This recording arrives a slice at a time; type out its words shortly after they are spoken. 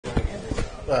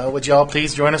Would you all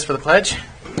please join us for the pledge?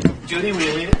 Judy, will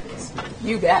you lead it?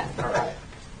 You bet.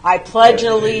 I pledge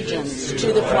allegiance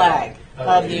to the flag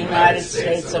of the United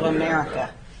States of America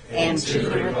and to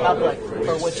the republic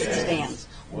for which it stands,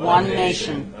 one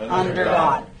nation, under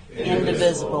God,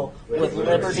 indivisible, with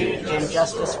liberty and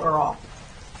justice for all.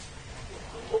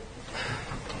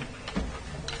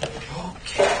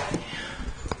 Okay.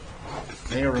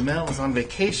 Mayor Ramel is on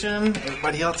vacation.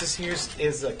 Everybody else is here.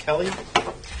 Is Kelly?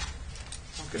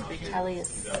 Kelly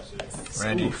is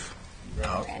Randy.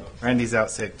 Randy's out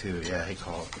sick too. Yeah, he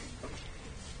called.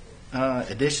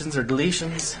 Additions or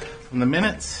deletions from the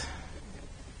minutes?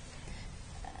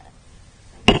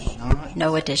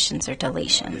 no additions or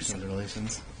deletions. Additions or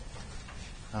deletions.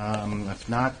 If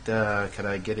not, could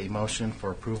I get a motion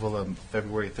for approval of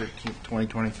February 13th,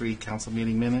 2023 council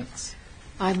meeting minutes?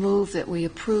 I move that we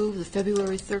approve the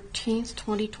February 13th,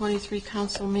 2023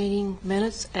 council meeting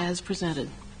minutes as presented.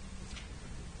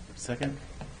 Second?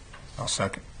 I'll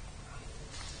second.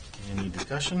 Any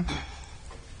discussion?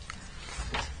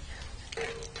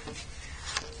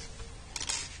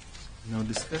 No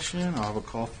discussion. I'll have a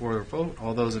call for a vote.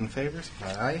 All those in favor, say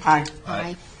aye. Aye.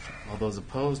 Aye. All those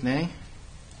opposed, nay.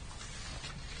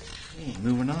 Okay,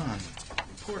 moving on.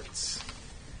 Reports.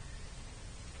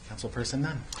 Councilperson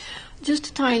Nunn. Just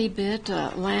a tiny bit.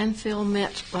 Landfill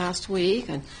met last week,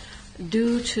 and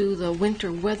due to the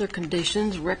winter weather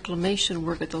conditions, reclamation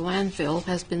work at the landfill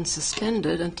has been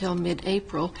suspended until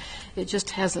mid-April. It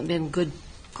just hasn't been good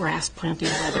grass planting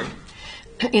weather.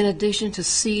 In addition to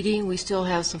seeding, we still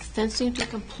have some fencing to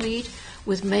complete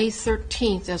with May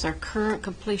 13th as our current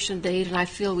completion date, and I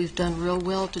feel we've done real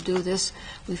well to do this.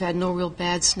 We've had no real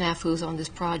bad snafus on this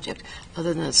project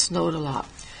other than it snowed a lot.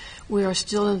 We are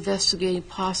still investigating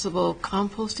possible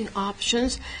composting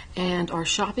options and are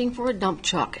shopping for a dump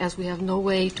truck as we have no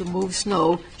way to move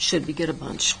snow should we get a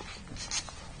bunch.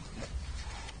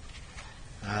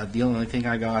 The only thing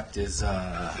I got is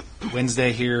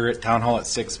Wednesday here at Town Hall at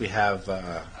 6, we have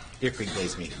Deer Creek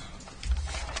Days meeting,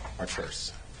 March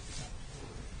 1st.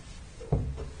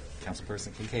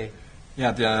 Councilperson Kincaid.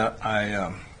 Yeah,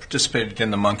 I participated in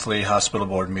the monthly hospital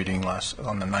board meeting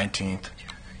on the 19th,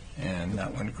 and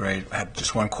that went great. I had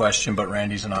just one question, but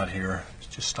Randy's not here. It's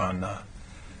just on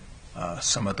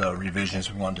some of the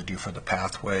revisions we wanted to do for the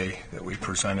pathway that we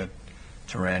presented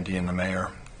to Randy and the mayor,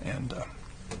 and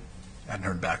I hadn't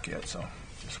heard back yet, so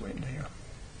just waiting to hear.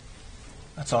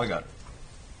 That's all I got.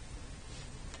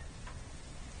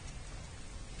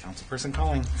 Councilperson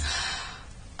Calling.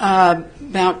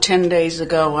 About 10 days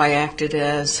ago, I acted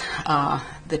as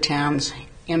the town's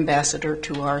ambassador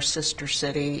to our sister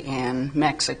city in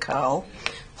Mexico,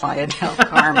 Playa del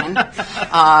Carmen.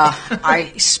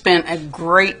 I spent a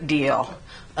great deal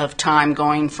of time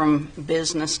going from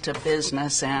business to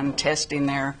business and testing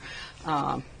their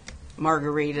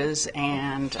margaritas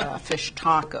and fish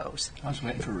tacos. I was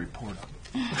waiting for a report.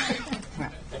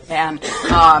 And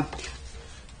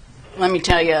let me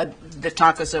tell you, the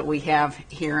tacos that we have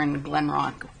here in Glen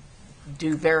Rock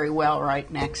do very well right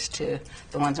next to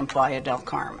the ones in Playa del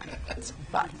Carmen.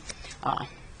 But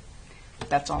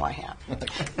that's all I have.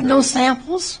 No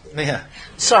samples? Yeah.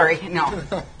 Sorry, no.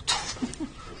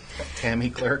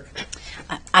 Tammy Clerk.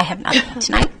 I have nothing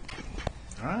tonight.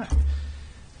 All right.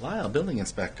 Lyle, Building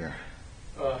Inspector.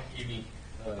 Evie,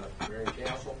 Mayor and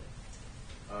Council.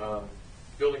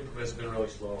 Building permits have been really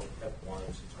slow. Have one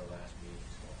since our last meeting,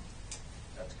 so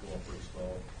that's going pretty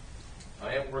slow.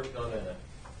 I am working on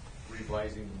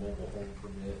revising the mobile home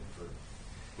permit for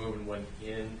moving one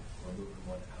in or moving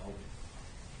one out,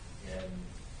 and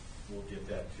we'll get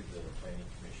that to the Planning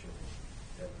Commission.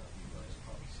 You guys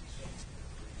probably see something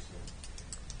pretty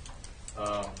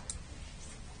soon.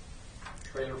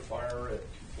 Trailer fire at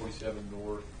 247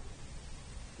 North.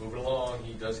 Moving along,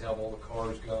 he does have all the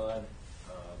cars gone.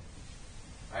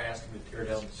 I asked him to tear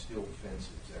down the steel fences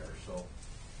there, so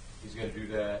he's going to do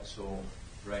that. So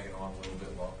dragging on a little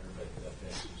bit longer, but that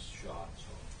fence is shot, so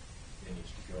it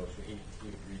needs to go. So he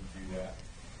agreed to do that.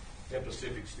 And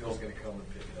Pacific Steel's going to come and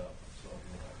pick it up, so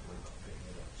we don't have to worry about picking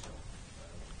it up. So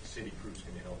the city crew's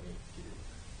going to help me get it.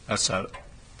 That's that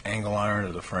angle iron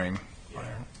or the frame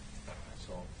iron?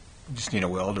 So Just need a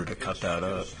welder to cut that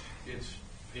up. It's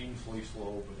painfully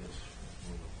slow, but it's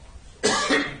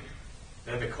moving along. So.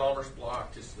 Then the Commerce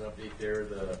Block, just an update there.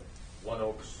 The One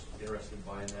Oak's interested in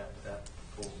buying that, but that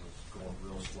proposal is going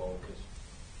real slow because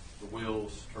the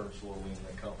wheels turn slowly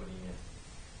in the company, and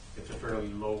it's a fairly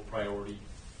low priority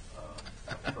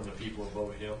from the people who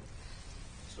voted him.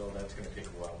 So that's going to take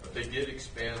a while. But they did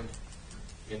expand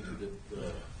into the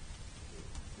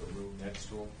room next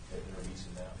to them. They're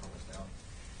leasing that from us now.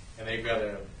 And they've got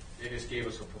they just gave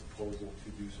us a proposal to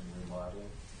do some remodeling.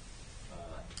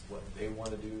 What they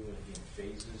want to do in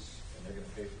phases, and they're going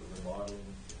to pay for the remodeling.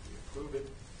 If we approve it,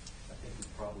 I think we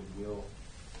probably will.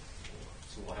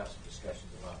 So we'll have some discussions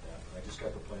about that. But I just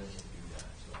got the plans to do that,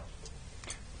 so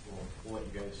we'll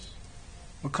let you guys.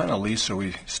 What kind of lease are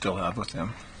we still have with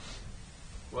them?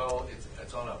 Well,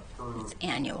 it's on a per. It's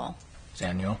annual. It's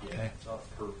annual? Yeah, Okay. it's on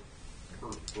a per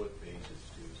foot basis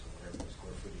too. So whatever the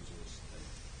square footage is,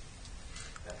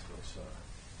 that's what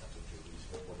you're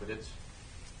leasing for. But it's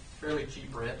fairly cheap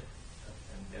rent,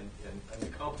 and the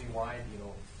company-wide,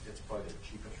 it's probably the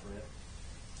cheapest rent,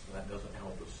 so that doesn't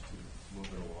help us to move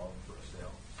it along for a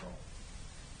sale. So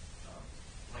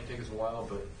it might take us a while,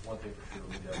 but one thing for sure,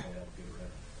 we definitely have good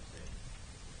rent.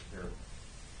 They're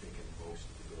taking most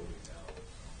of the building now, so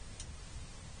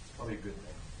it's probably a good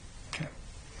thing. Okay.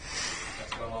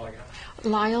 That's about all I got.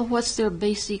 Lyle, what's their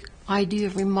basic idea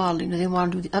of remodeling? Do they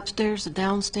want to do the upstairs, the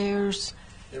downstairs?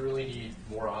 They really need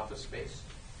more office space,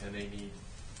 and they need,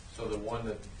 so the one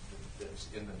that's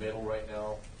in the middle right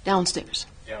now, Downstairs.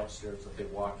 downstairs that they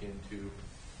walk into,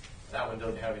 that one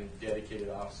doesn't have any dedicated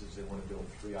offices. They want to build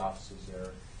 3 offices there.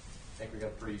 I think we got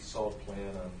a pretty solid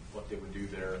plan on what they would do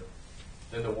there.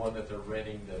 Then the one that they're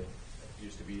renting that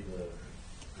used to be the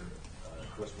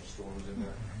Christmas store was in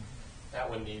there. That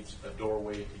one needs a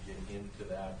doorway to get into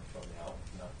that from the out,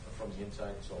 not from the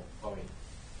inside, so probably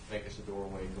make us a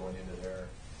doorway going into there.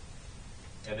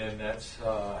 And then that's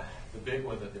the big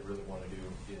one that they really want to do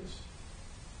is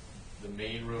the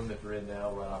main room that they're in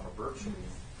now, right off of Birch Street.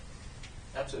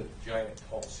 That's a giant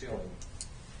tall ceiling,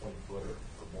 20-footer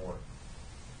or more.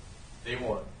 They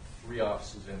want 3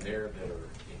 offices in there that are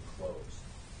enclosed.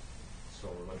 So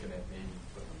we're looking at maybe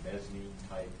putting a mezzanine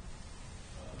type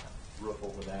roof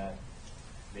over that,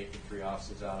 making 3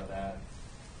 offices out of that.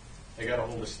 They got a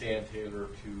hold of Stan Taylor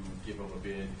to give him a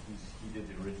bid. He did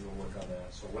the original work on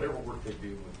that. So whatever work they do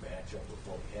would match up with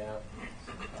what we have.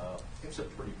 It's a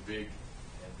pretty big,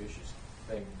 ambitious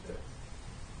thing to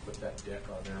put that deck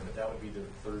on there, but that would be their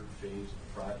 3rd phase of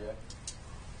the project.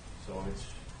 So it's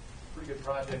a pretty good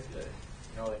project. It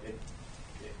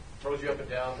throws you up and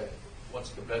down that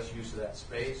what's the best use of that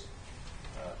space.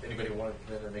 If anybody wanted to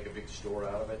come in there and make a big store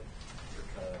out of it, you're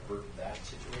kind of avert that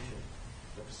situation.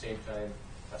 But at the same time,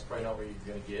 that's probably not where you're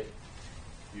going to get.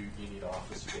 You need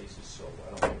office spaces, so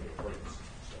I don't think it hurts.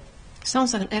 So,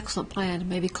 Sounds like an excellent plan to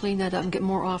maybe clean that up and get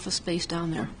more office space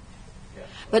down there. yeah.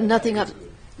 But nothing That's up,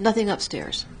 good. nothing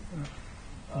upstairs.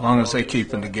 As long as they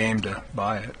keep in the game to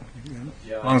buy it.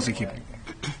 Yeah, As long as they keep.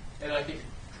 And I think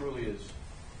truly it's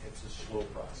a slow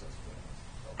process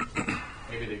for them. So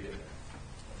maybe they get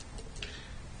there.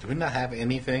 Do we not have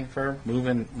anything for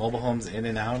moving mobile homes in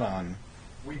and out on?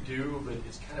 We do, but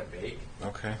it's kind of vague.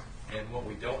 Okay. And what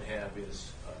we don't have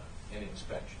is an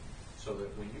inspection. So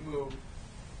that when you move,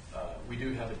 we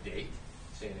do have a date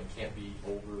saying it can't be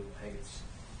over, I think it's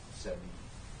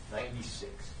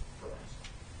 96 for us.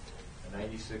 A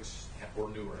 96 or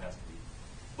newer has to be.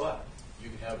 But you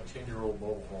can have a 10-year-old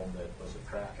mobile home that was a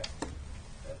crack out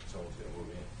that someone's going to move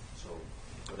in. So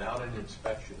without an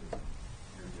inspection,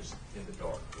 you're just in the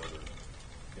dark whether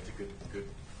it's a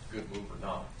good move or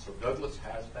not. So Douglas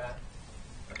has that.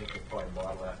 I think they'll probably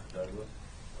model after Douglas.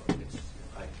 So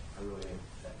I really think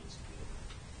that needs to be in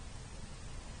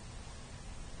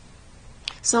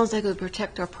there. Sounds like it would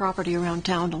protect our property around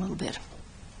town a little bit.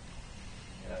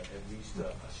 Yeah, at least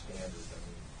a standard. I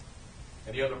mean,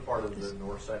 and the other part of the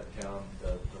north side of town,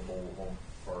 the mobile home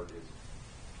part is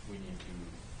we need to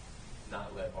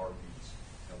not let RVs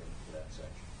come into that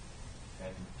section.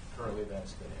 And currently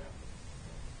that's been happening.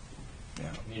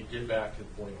 Yeah. You need to get back to the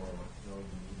point where you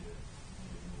need to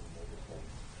move mobile home.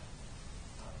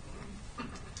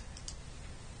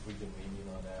 We've been leaning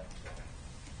on that. So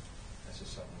that's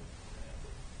just something we're going to have to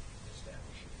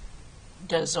establish.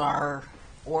 Does our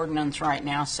ordinance right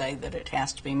now say that it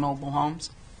has to be mobile homes?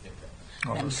 It does.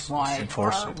 Oh, And let's why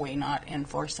enforce are it. we not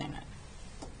enforcing it?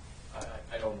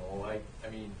 I don't know. I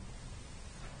mean,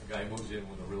 a guy moves in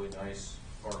with a really nice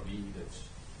RV that's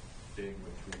big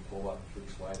with 3 pull-up and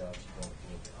 3 slide-outs. You don't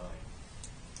get behind.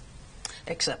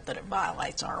 Except that it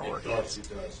violates our ordinance. It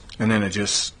does. And then it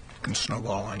just can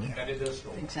snowball on you. And it does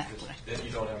snowball. Exactly. Then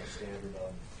you don't have a standard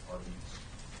on RVs.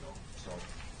 So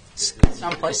it's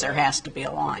Someplace there has to be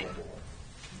a line.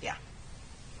 Yeah.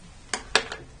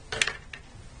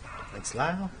 Thanks,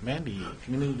 Lyle. Mandy,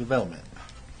 community development.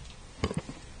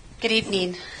 Good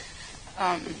evening.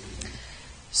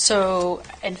 So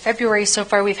in February so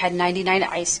far, we've had 99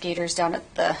 ice skaters down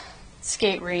at the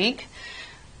skate rink.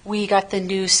 We got the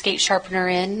new skate sharpener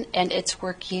in, and it's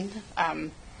working.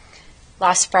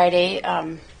 Last Friday,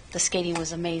 the skating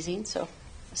was amazing, so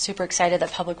super excited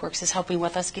that Public Works is helping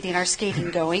with us getting our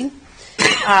skating going.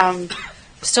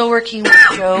 Still working with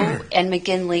Joe and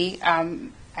McGinley.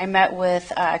 I met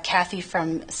with Kathy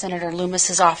from Senator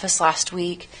Loomis's office last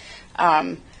week.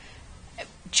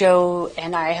 Joe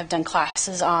and I have done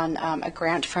classes on a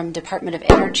grant from Department of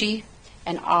Energy.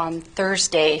 And on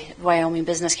Thursday, Wyoming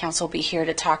Business Council will be here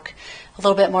to talk a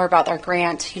little bit more about our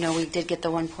grant. You know, we did get the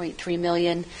 $1.3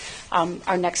 million,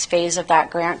 our next phase of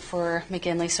that grant for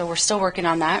McGinley. So we're still working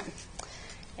on that.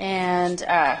 And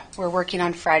we're working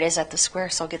on Fridays at the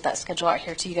Square, so I'll get that schedule out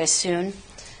here to you guys soon.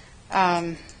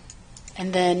 And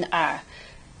then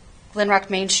Glen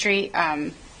Rock Main Street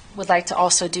would like to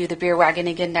also do the beer wagon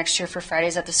again next year for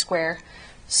Fridays at the Square.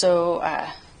 So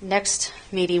next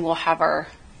meeting we'll have our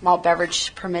malt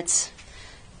beverage permits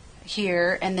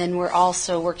here, and then we're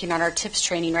also working on our tips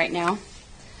training right now.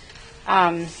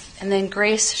 And then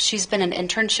Grace, she's been an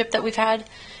internship that we've had.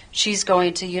 She's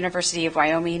going to University of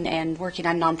Wyoming and working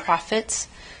on nonprofits.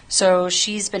 So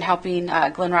she's been helping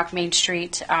Glen Rock Main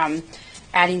Street,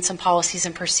 adding some policies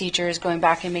and procedures, going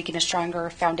back and making a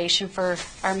stronger foundation for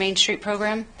our Main Street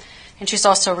program. And she's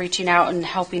also reaching out and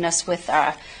helping us with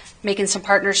making some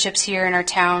partnerships here in our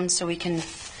town so we can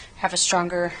have a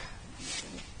stronger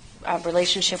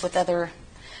relationship with other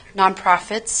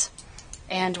nonprofits,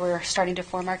 and we're starting to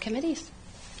form our committees.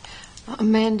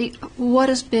 Mandy, what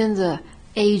has been the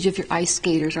age of your ice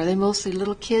skaters? Are they mostly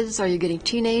little kids? Are you getting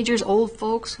teenagers, old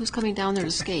folks? Who's coming down there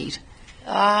to skate?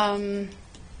 Well,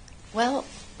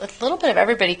 a little bit of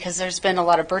everybody, because there's been a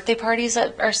lot of birthday parties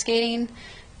that are skating,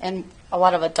 and a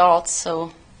lot of adults.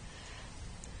 So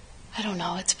I don't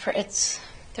know.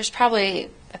 There's probably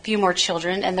a few more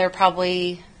children, and there's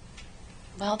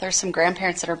some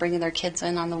grandparents that are bringing their kids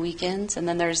in on the weekends, and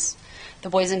then there's the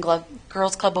Boys and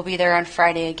Girls Club will be there on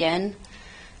Friday again.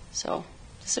 So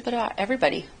just a bit about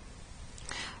everybody.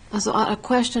 So a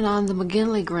question on the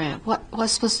McGinley grant. What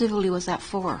specifically was that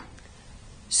for?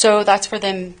 So that's for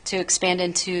them to expand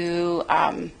into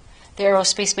the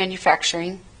aerospace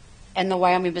manufacturing, and the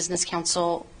Wyoming Business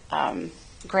Council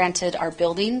granted our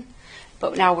building,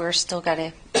 but now we're still got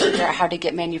to figure out how to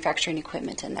get manufacturing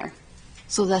equipment in there.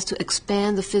 So that's to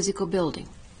expand the physical building.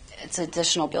 It's an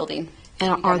additional building.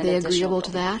 And are they agreeable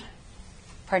to that?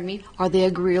 Pardon me? Are they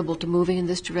agreeable to moving in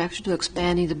this direction, to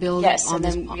expanding the building? Yes, and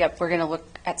then we're going to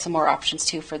look at some more options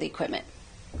too for the equipment.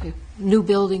 Okay. New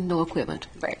building, no equipment.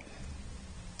 Right.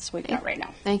 That's what we got right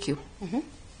now. Thank you. Mm-hmm. Do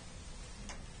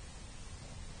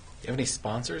you have any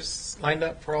sponsors lined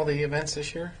up for all the events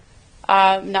this year?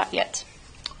 Not yet.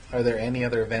 Are there any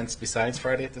other events besides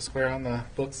Friday at the Square on the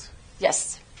books?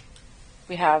 Yes.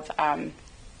 We have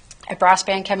a brass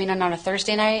band coming in on a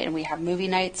Thursday night, and we have movie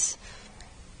nights,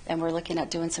 and we're looking at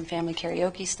doing some family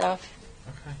karaoke stuff.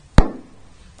 Okay.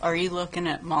 Are you looking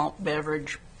at malt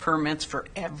beverage permits for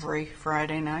every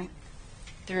Friday night?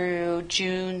 Through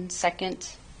June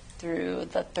 2nd through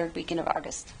the third weekend of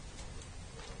August.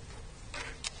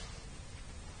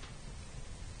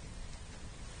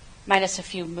 Minus a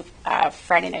few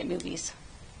Friday night movies.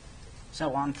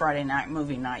 So on Friday night,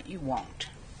 movie night, you won't.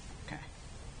 Okay.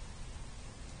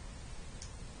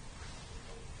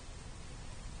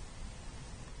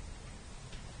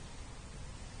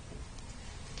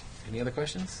 Any other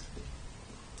questions?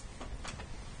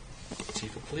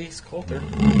 Chief of Police, Coulter.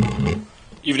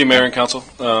 Evening, Mayor and Council.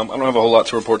 I don't have a whole lot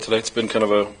to report today. It's been kind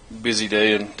of a busy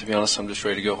day, and to be honest, I'm just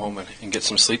ready to go home and get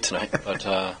some sleep tonight.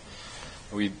 But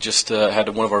we just had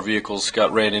one of our vehicles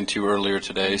got ran into earlier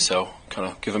today, so kind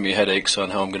of giving me headaches on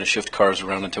how I'm going to shift cars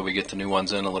around until we get the new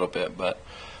ones in a little bit. But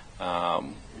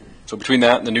so between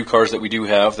that and the new cars that we do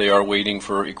have, they are waiting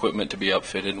for equipment to be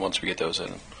outfitted. Once we get those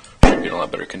in, should be in a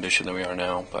lot better condition than we are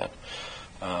now. But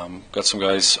got some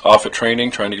guys off at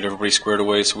training, trying to get everybody squared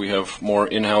away so we have more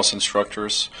in-house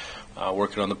instructors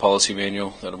working on the policy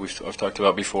manual that I've talked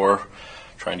about before,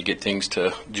 trying to get things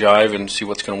to jive and see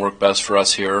what's going to work best for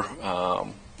us here,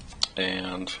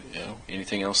 and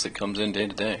anything else that comes in day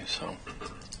to day. So,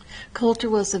 Coulter,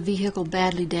 was the vehicle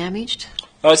badly damaged?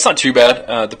 It's not too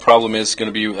bad. The problem is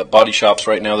going to be at body shops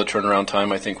right now. The turnaround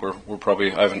time, I think we're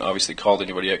probably, I haven't obviously called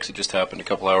anybody yet because it just happened a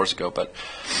couple hours ago, but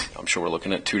I'm sure we're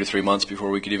looking at 2 to 3 months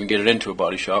before we could even get it into a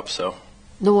body shop. So,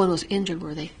 No one was injured,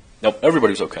 were they? nope,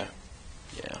 everybody's okay.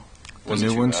 Yeah. The Wasn't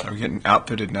new too ones bad. are getting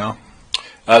outfitted now.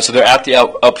 So they're at the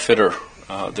upfitter.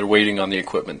 They're waiting on the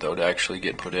equipment, though, to actually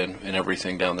get put in, and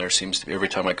everything down there seems to be, every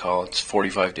time I call, it's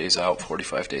 45 days out,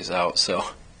 45 days out. So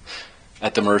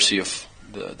at the mercy of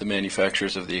the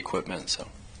manufacturers of the equipment. So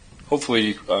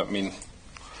hopefully,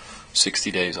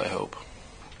 60 days, I hope.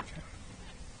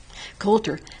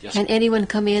 Coulter, Yes. can anyone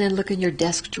come in and look in your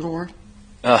desk drawer?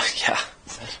 Yeah.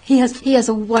 He has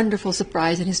a wonderful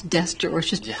surprise in his desk drawer. It's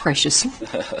just precious.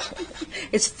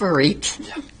 It's furry.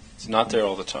 It's not there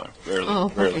all the time. Rarely.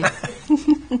 Oh, Rarely.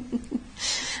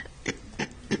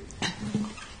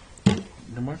 okay.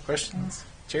 No more questions?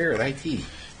 Chair at IT.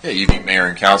 Yeah, evening, Mayor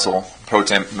and Council, Pro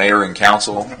Tem Mayor and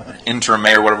Council, Interim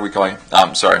Mayor, whatever we call you.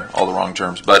 Sorry, all the wrong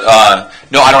terms. But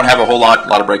no, I don't have a whole lot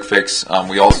of break fix.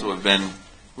 We also have been,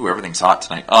 everything's hot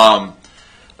tonight.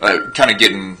 Kind of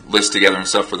getting lists together and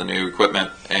stuff for the new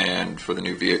equipment and for the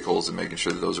new vehicles and making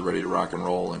sure that those are ready to rock and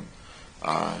roll. And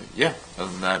yeah,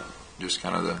 other than that, just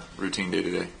kind of the routine day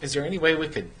to day. Is there any way we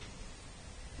could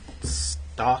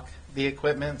stock the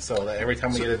equipment so that every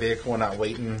time we get a vehicle, we're not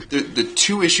waiting? The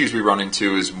two issues we run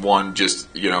into is one, just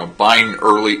buying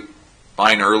early.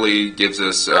 Buying early gives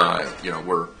us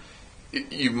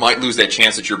you might lose that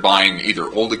chance that you're buying either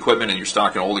old equipment and you're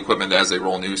stocking old equipment as they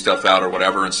roll new stuff out or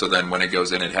whatever, and so then when it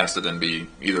goes in, it has to then be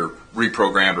either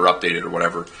reprogrammed or updated or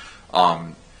whatever.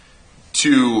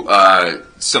 Two,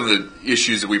 some of the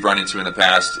issues that we've run into in the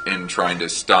past in trying to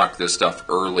stock this stuff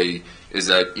early is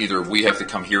that either we have to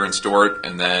come here and store it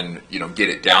and then get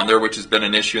it down there, which has been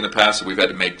an issue in the past. So we've had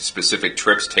to make specific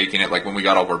trips taking it. Like when we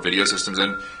got all of our video systems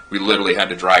in, we literally had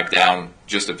to drive down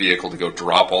just a vehicle to go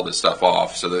drop all this stuff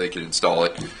off so that they could install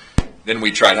it. Then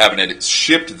we tried having it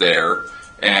shipped there,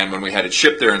 and when we had it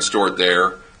shipped there and stored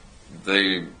there,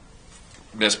 they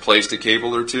misplaced a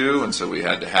cable or two, and so we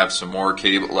had to have some more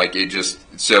cable.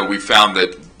 So we found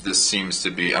that this seems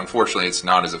to be, unfortunately, it's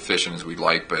not as efficient as we'd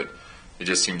like, but it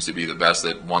just seems to be the best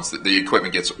that once the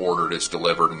equipment gets ordered, it's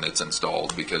delivered and it's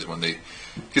installed. Because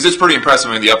it's pretty impressive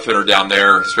when the upfitter down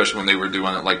there, especially when they were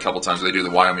doing it like a couple times, they do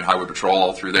the Wyoming Highway Patrol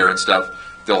all through there and stuff.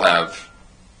 They'll have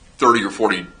 30 or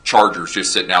 40 chargers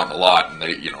just sitting out in the lot, and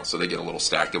they, so they get a little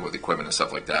stacked up with equipment and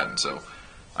stuff like that. And so,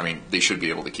 I mean, they should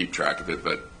be able to keep track of it,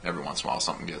 but every once in a while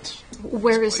something gets.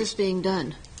 Where is this being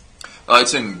done?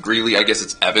 It's in Greeley. I guess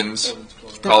it's Evans,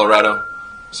 Colorado.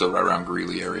 So right around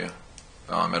Greeley area.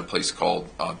 At a place called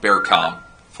Bearcom,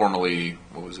 formerly,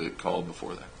 what was it called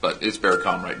before that? But it's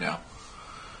Bearcom right now,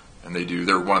 and they're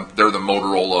the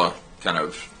Motorola kind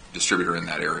of distributor in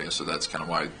that area, so that's kind of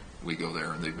why we go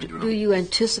there, and they've been doing. Do you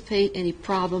anticipate any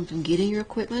problems in getting your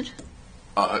equipment?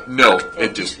 No,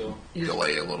 it just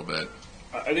delay a little bit.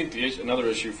 I think another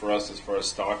issue for us as far as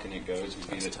stocking it goes would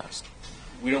be that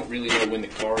we don't really know when the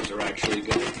cars are actually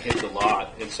going to hit the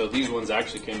lot, and so these ones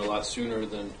actually came a lot sooner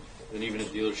than even a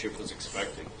dealership was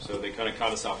expecting. So they kind of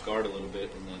caught us off guard a little bit.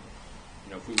 And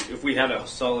then, if we had a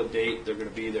solid date, they're going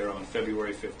to be there on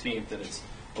February 15th, then it's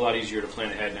a lot easier to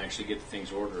plan ahead and actually get the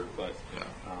things ordered. But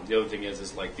the other thing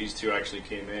is like these two actually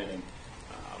came in, and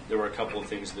there were a couple of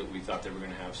things that we thought they were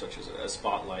going to have, such as a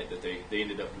spotlight that they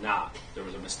ended up not. There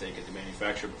was a mistake at the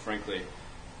manufacturer, but frankly,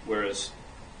 whereas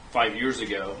 5 years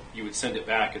ago, you would send it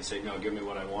back and say, no, give me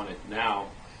what I wanted. Now,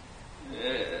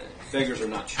 beggars are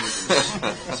not choosers.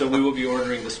 So we will be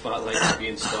ordering the spotlight to be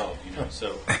installed,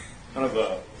 So kind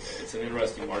of it's an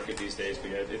interesting market these days,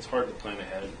 but it's hard to plan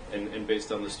ahead. And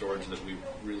based on the storage that we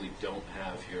really don't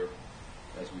have here,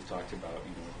 as we've talked about,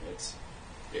 it's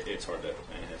hard to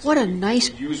plan ahead. What so a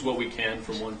nice... we use what we can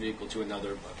from one vehicle to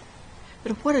another.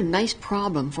 But what a nice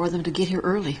problem for them to get here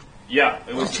early. Yeah,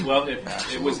 it was. Well,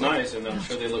 it was nice, and I'm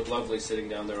sure they look lovely sitting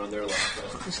down there on their lap.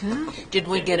 Did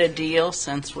we get a deal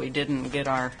since we didn't get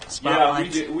our Yeah,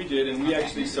 spotlights? we did, and we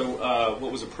actually. So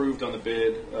what was approved on the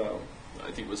bid,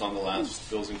 I think it was on the last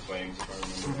bills and claims, if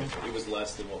I remember. It was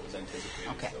less than what was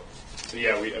anticipated. Okay. So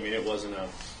yeah, it wasn't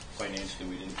financially.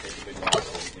 We didn't take a big loss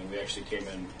or anything. We actually came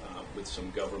in with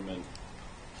some government.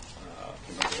 I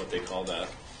can't remember what they call that.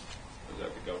 Was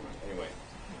that the government? Anyway.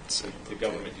 The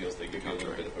government deals, they give you a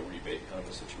little bit of a rebate kind of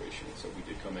a situation. So we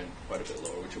did come in quite a bit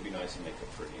lower, which will be nice and make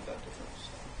up for any of that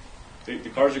difference. The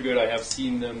cars are good. I have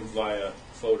seen them via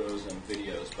photos and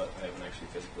videos, but I haven't actually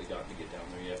physically gotten to get down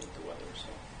there yet with the weather. So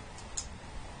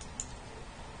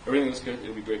everything looks good.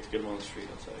 It'll be great to get them on the street,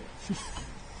 I'll tell you.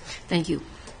 Thank you.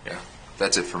 Yeah,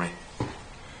 that's it for me.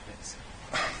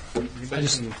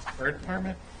 Fire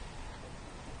department?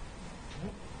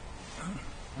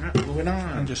 All right, moving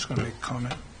on. I'm just going to make a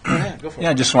comment. Go for it.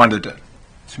 Yeah, I just wanted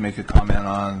to make a comment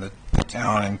on the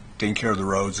town and taking care of the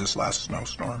roads this last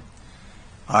snowstorm.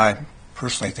 I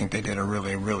personally think they did a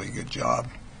really, really good job.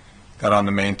 Got on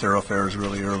the main thoroughfares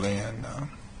really early and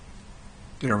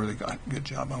did a really good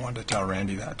job. I wanted to tell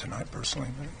Randy that tonight personally.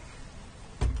 But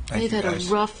thank They've you had guys.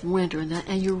 a rough winter,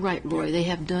 and you're right, Roy. They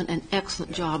have done an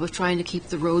excellent job of trying to keep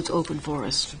the roads open for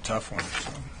us. It's a tough one.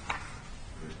 So.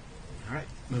 All right,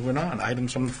 moving on.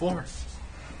 Items from the floor.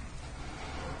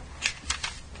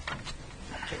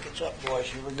 Tickets up, boys.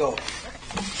 Here we go.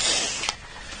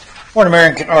 Morning,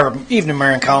 Mayor, or evening,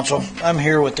 Mayor and Council. I'm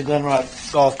here with the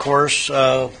Glenrock Golf Course.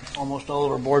 Almost all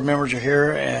of our board members are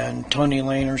here, and Tony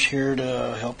Lehner's here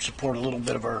to help support a little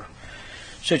bit of our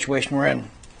situation we're in.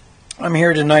 I'm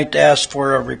here tonight to ask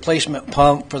for a replacement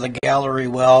pump for the gallery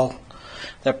well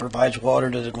that provides water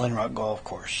to the Glenrock Golf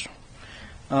Course.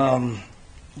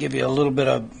 Give you a little bit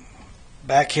of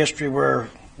back history where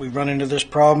we run into this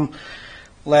problem.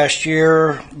 Last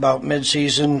year, about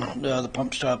mid-season, the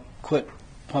pump stop quit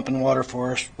pumping water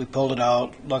for us. We pulled it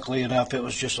out. Luckily enough, it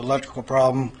was just an electrical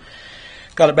problem.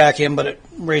 Got it back in, but it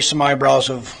raised some eyebrows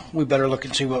of we better look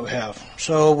and see what we have.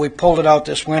 So we pulled it out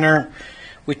this winter.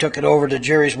 We took it over to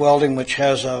Jerry's Welding, which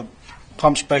has a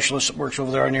pump specialist that works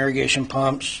over there on irrigation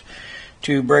pumps,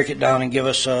 to break it down and give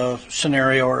us a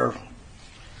scenario or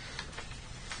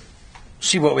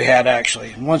see what we had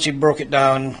actually. Once he broke it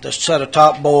down, the set of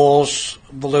top bowls,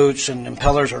 volutes, and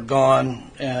impellers are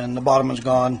gone, and the bottom is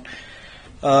gone.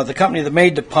 The company that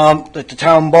made the pump, that the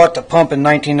town bought the pump in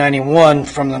 1991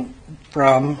 from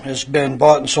has been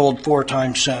bought and sold 4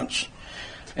 times since.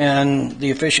 And the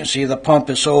efficiency of the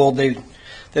pump is so old, they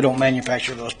don't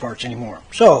manufacture those parts anymore.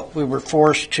 So we were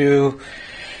forced to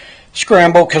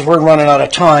scramble because we're running out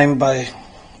of time by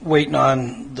waiting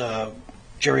on the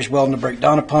Jerry's Welding to break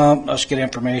down a pump, us get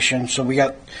information. So we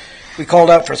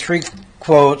called out for 3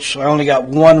 quotes. I only got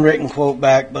 1 written quote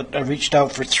back, but I reached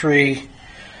out for 3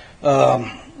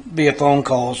 via phone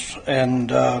calls,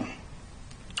 and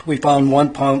we found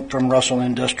 1 pump from Russell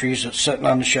Industries that's sitting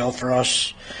on the shelf for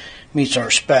us, meets our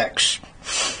specs.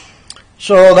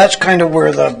 So that's kind of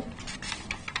where the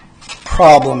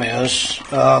problem is.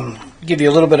 Give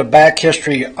you a little bit of back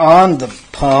history on the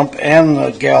pump and the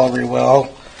gallery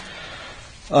well.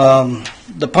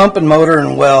 The pump and motor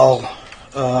and well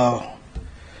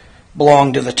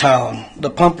belong to the town. The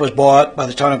pump was bought by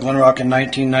the town of Glenrock in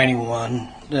 1991.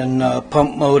 Then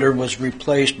pump motor was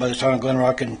replaced by the town of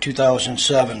Glenrock in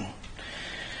 2007.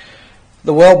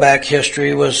 The well back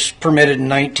history was permitted in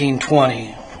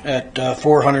 1920 at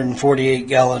 448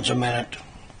 gallons a minute,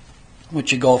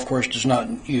 which a golf course does not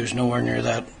use nowhere near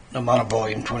that amount of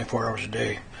volume 24 hours a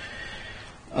day.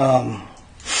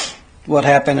 What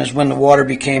happened is when the water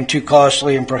became too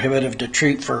costly and prohibitive to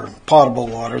treat for potable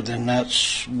water, then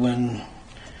that's when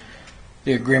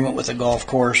the agreement with the golf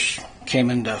course came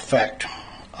into effect.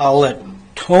 I'll let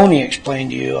Tony explain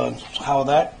to you on how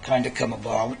that kind of come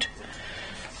about.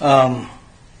 But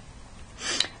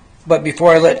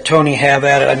before I let Tony have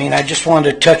at it, I just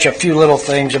wanted to touch a few little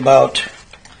things about,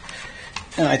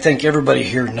 and I think everybody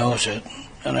here knows it,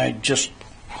 and I just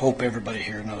hope everybody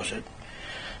here knows it.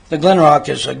 The Glenrock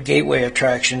is a gateway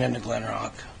attraction into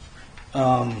Glenrock.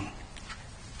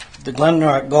 The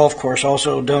Glenrock Golf Course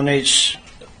also donates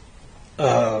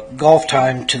golf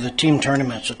time to the team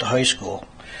tournaments at the high school.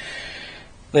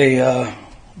 They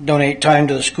donate time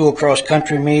to the school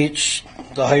cross-country meets,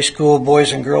 the high school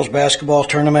boys and girls basketball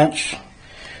tournaments.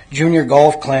 Junior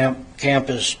golf camp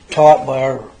is taught by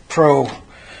our pro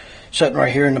sitting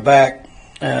right here in the back,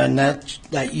 and that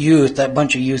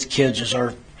bunch of youth kids is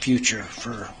our future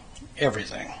for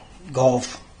everything,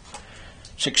 golf,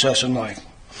 success in life.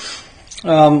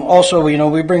 Also,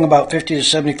 we bring about 50 to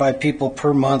 75 people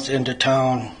per month into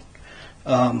town.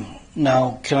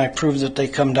 Now, can I prove that they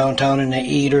come downtown and they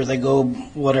eat or they go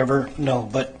whatever? No,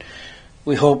 but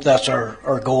we hope that's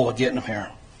our goal of getting them here.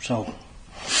 So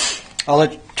I'll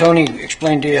let Tony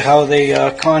explain to you how they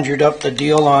conjured up the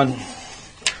deal on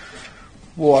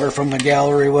water from the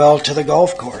gallery well to the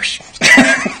golf course.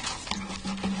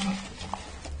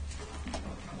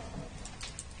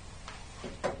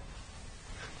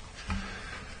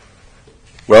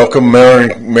 Welcome,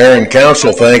 Mayor and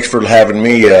Council. Thanks for having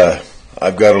me.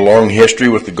 I've got a long history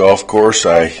with the golf course.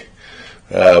 I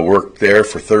worked there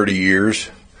for 30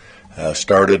 years.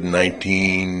 Started in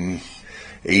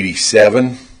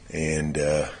 1987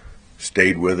 and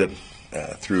stayed with it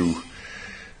through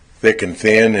thick and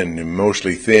thin, and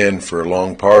mostly thin for a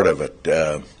long part of it.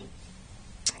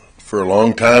 For a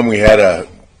long time, we had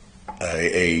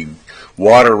a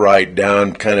water right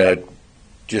down kind of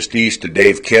just east of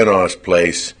Dave Kenoff's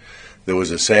place. There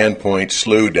was a Sandpoint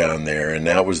Slough down there, and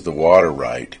that was the water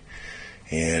right.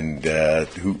 And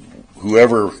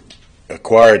whoever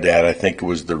acquired that, I think it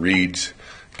was the Reeds,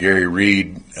 Gary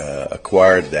Reed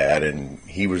acquired that, and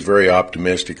he was very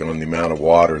optimistic on the amount of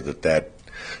water that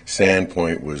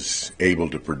Sandpoint was able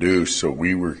to produce. So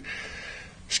we were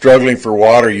struggling for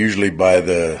water usually by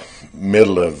the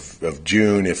middle of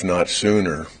June, if not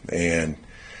sooner, and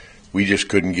we just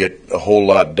couldn't get a whole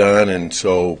lot done. And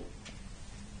so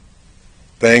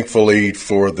thankfully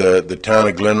for the town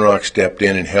of Glenrock stepped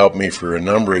in and helped me for a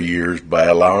number of years by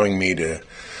allowing me to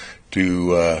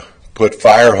put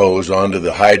fire hose onto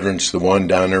the hydrants, the one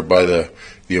down there by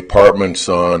the apartments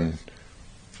on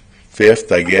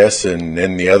 5th, I guess, and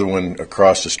then the other one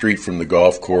across the street from the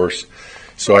golf course.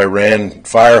 So I ran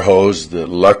fire hose.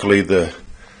 Luckily, the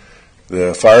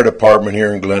fire department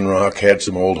here in Glen Rock had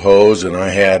some old hose, and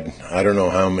I don't know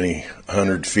how many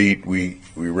 100 feet. We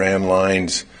ran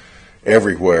lines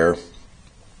everywhere,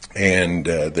 and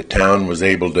the town was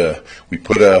able to. We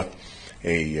put a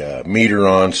meter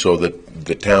on so that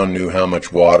the town knew how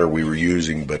much water we were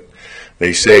using, but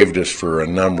they saved us for a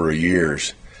number of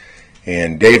years.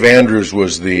 And Dave Andrews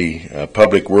was the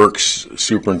Public Works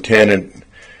Superintendent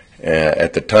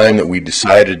at the time that we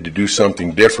decided to do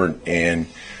something different. And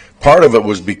part of it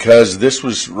was because this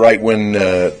was right when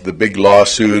the big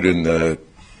lawsuit and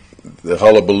the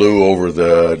hullabaloo over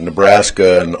the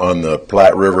Nebraska and on the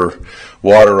Platte River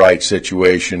water right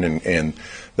situation, and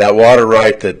that water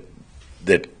right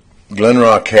that Glen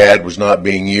Rock had was not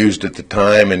being used at the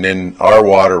time, and then our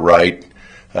water right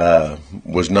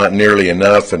was not nearly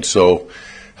enough, and so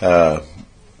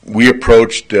we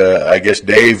approached, I guess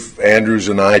Dave Andrews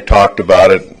and I talked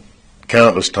about it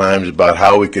countless times about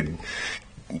how we could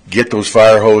get those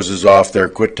fire hoses off there,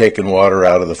 quit taking water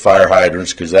out of the fire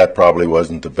hydrants, because that probably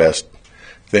wasn't the best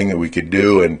thing that we could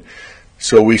do. And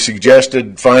so we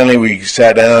suggested, finally we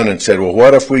sat down and said, well,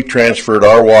 what if we transferred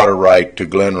our water right to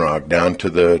Glen Rock down to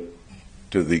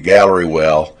the gallery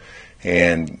well,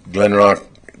 and Glen Rock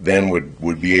then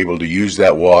would be able to use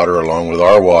that water along with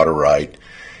our water right.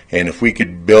 And if we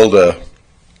could build a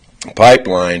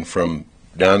pipeline from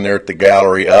down there at the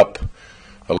gallery up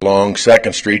along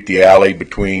 2nd Street, the alley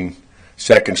between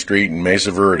 2nd Street and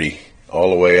Mesa Verde,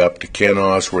 all the way up to Ken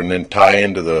Osborne, and then tie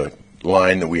into the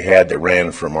line that we had that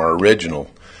ran from our original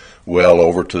well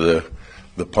over to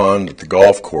the pond at the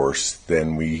golf course,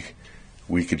 then we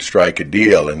could strike a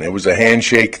deal. And it was a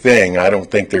handshake thing. I don't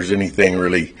think there's anything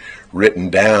really written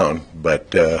down,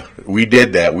 but we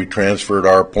did that. We transferred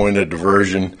our point of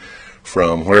diversion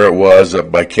from where it was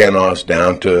up by Ken Os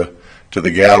down to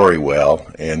the gallery well,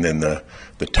 and then the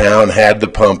town had the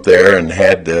pump there and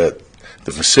had the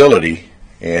facility,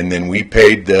 and then we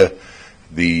paid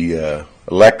the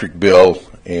electric bill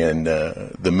and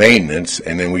the maintenance,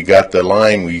 and then we got the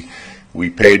line. We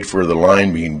paid for the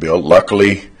line being built.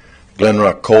 Luckily, Glen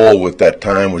Rock Coal at that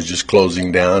time was just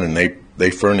closing down, and they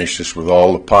furnished us with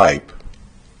all the pipe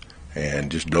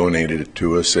and just donated it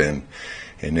to us, and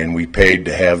then we paid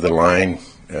to have the line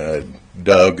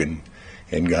dug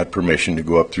and got permission to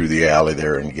go up through the alley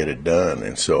there and get it done.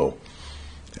 And so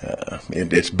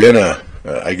it's been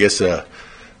I guess a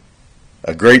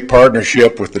great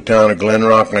partnership with the town of Glen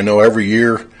Rock. I know every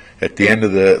year at the end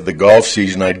of the golf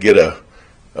season I'd get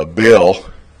a bill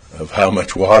of how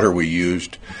much water we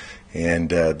used, and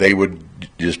they would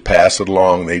just pass it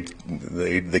along.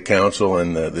 The council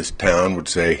and this town would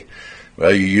say,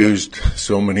 well, you used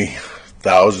so many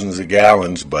thousands of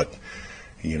gallons, but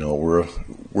you know, we're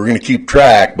going to keep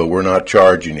track, but we're not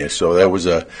charging you. So that was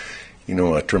a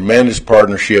tremendous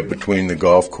partnership between the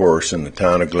golf course and the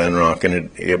town of Glen Rock, and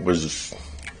it was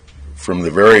from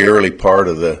the very early part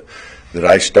of that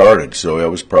I started. So it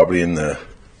was probably it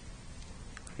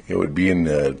would be in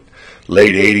the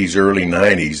late 80s, early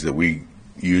 90s that we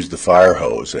used the fire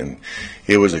hose, and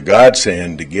it was a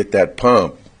godsend to get that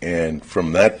pump. And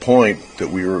from that point that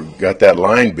we got that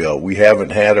line built, we haven't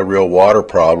had a real water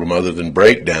problem other than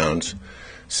breakdowns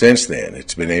since then.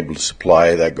 It's been able to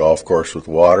supply that golf course with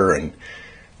water, and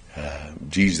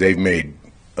geez, they've made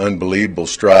unbelievable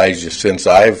strides just since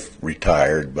I've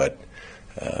retired. But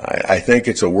I think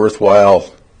it's a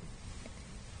worthwhile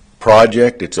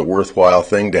project. It's a worthwhile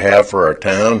thing to have for our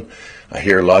town. I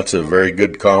hear lots of very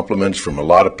good compliments from a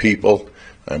lot of people.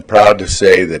 I'm proud to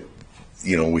say that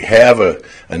we have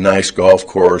a nice golf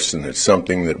course, and it's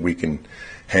something that we can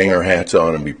hang our hats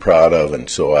on and be proud of. And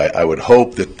so I would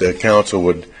hope that the council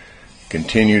would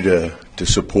continue to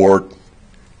support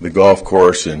the golf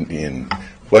course in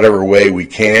whatever way we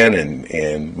can,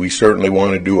 and we certainly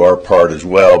want to do our part as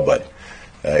well. But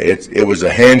it was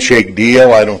a handshake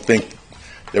deal. I don't think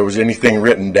there was anything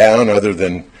written down other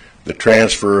than the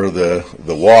transfer of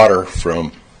the water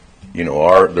from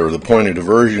the point of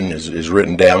diversion is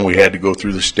written down. We had to go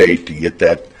through the state to get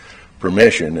that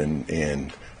permission,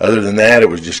 and other than that, it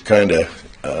was just kind of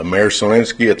Mayor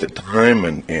Solinsky at the time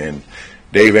and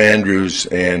Dave Andrews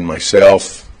and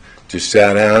myself just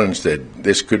sat down and said,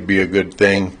 this could be a good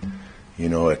thing.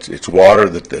 It's water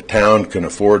that the town can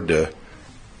afford to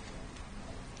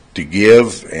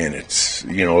give, and it's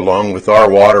along with our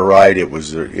water right, it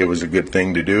was a good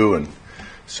thing to do, and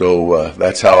so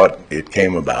that's how it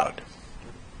came about.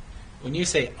 When you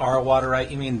say our water right,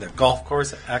 you mean the golf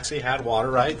course actually had water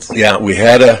rights? Yeah, we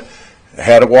had a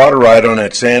water right on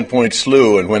that Sandpoint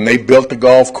Slough, and when they built the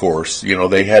golf course, you know,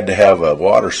 they had to have a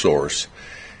water source.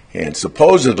 And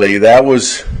supposedly that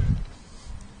was,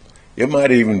 it might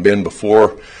have even been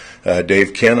before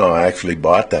Dave Kennaugh actually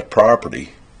bought that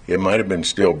property. It might have been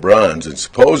still Bruns, and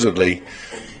supposedly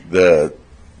the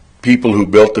people who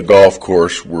built the golf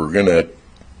course were going to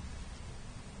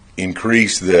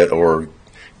increase that or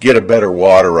get a better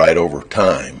water right over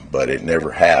time, but it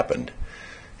never happened.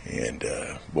 And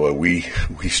boy, we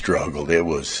struggled. It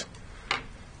was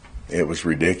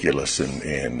ridiculous,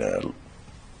 and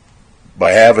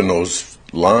by having those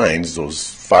lines,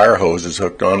 those fire hoses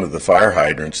hooked onto the fire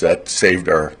hydrants, that saved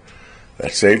our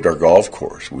golf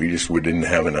course. We didn't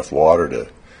have enough water to,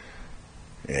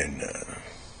 and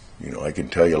you know, I can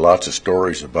tell you lots of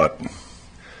stories about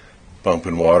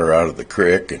pumping water out of the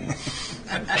creek, and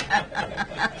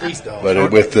Please don't.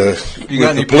 but with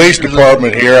the police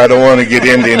department here, I don't want to get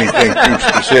into anything too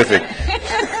specific.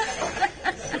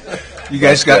 You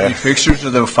guys got any pictures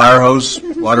of the fire hose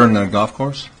watering the golf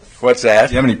course? What's that?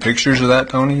 Do you have any pictures of that,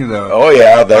 Tony? Oh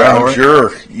yeah, I'm hose?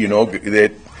 sure. You know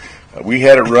that we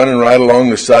had it running right along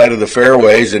the side of the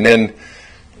fairways, and then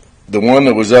the one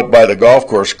that was up by the golf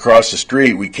course across the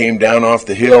street, we came down off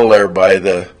the hill there by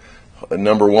the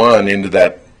number one into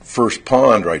that first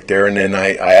pond right there, and then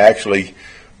I actually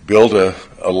built a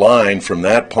line from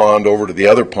that pond over to the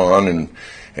other pond, and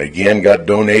again got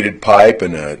donated pipe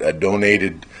and a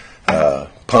donated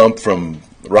pump from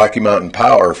Rocky Mountain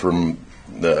Power from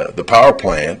the power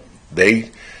plant.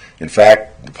 In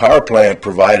fact, the power plant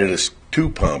provided us 2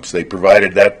 pumps. They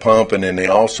provided that pump, and then they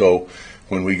also,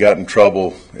 when we got in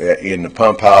trouble in the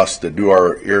pump house to do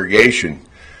our irrigation,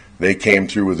 they came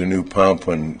through with a new pump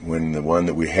when the one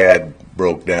that we had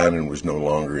broke down and was no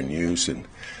longer in use. And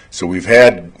so we've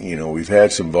had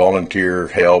some volunteer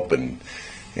help and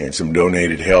some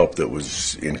donated help that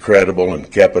was incredible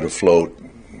and kept it afloat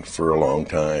for a long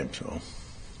time. So.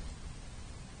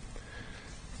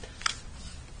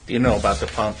 Do you know about the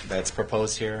pump that's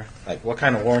proposed here? Like, what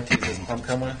kind of warranty does the pump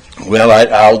come with?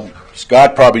 Well,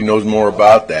 Scott probably knows more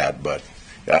about that, but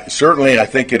certainly I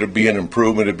think it'll be an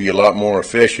improvement. It'll be a lot more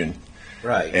efficient.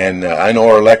 Right. And I know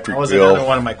our electric bill. Another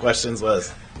one of my questions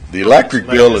was. The electric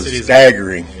bill is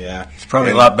staggering. Yeah. It's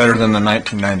probably a lot better than the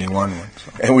 1991 one.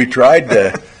 So. And we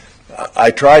I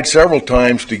tried several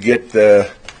times to get the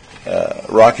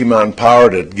Rocky Mountain Power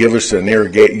to give us the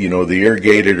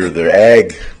irrigated or the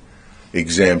ag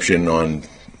exemption on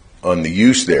the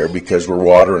use there, because we're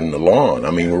watering the lawn.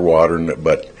 I mean, we're watering it,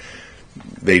 but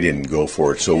they didn't go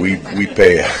for it. So we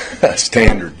pay a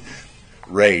standard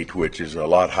rate, which is a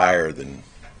lot higher than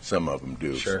some of them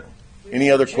do. Sure. Any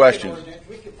other questions?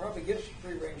 We could probably get some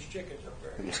free-range chickens up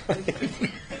there.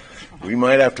 We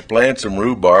might have to plant some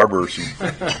rhubarb or some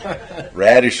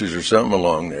radishes or something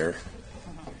along there.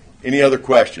 Any other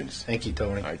questions? Thank you,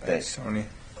 Tony. All right, thanks. Tony.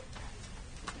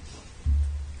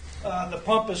 The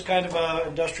pump is kind of an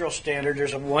industrial standard.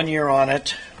 There's a 1 year on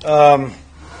it.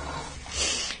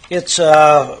 It's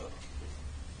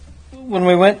when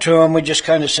we went to them, we just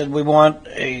kind of said we want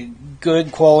a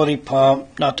good quality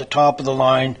pump, not the top of the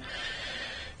line,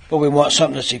 but we want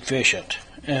something that's efficient.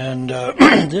 And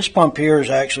this pump here is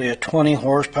actually a 20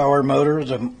 horsepower motor.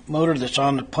 The motor that's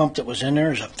on the pump that was in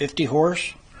there is a 50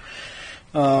 horse.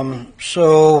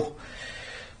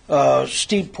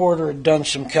 Steve Porter had done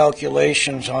some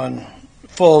calculations on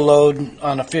full load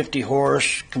on a 50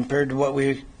 horse compared to what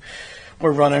we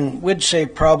were running. We'd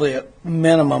save probably a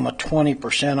minimum of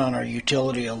 20% on our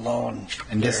utility alone.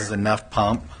 And this is enough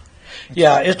pump?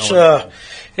 Yeah,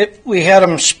 we had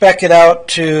them spec it out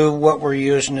to what we're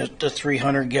using at the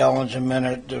 300 gallons a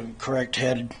minute. The correct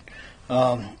head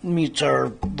meets our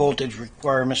voltage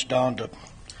requirements down to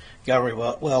Gallery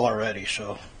well already.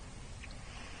 So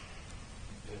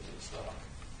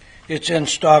it's in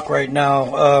stock right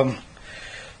now.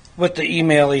 With the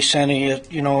email he sent me,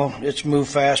 it's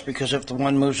moved fast, because if the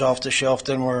one moves off the shelf,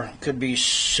 then could be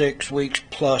 6 weeks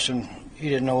plus, and he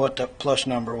didn't know what the plus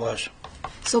number was.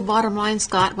 So bottom line,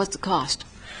 Scott, what's the cost?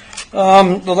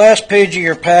 The last page of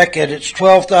your packet, it's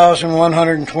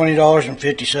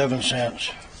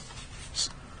 $12,120.57.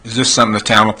 Is this something the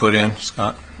town will put in,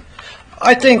 Scott?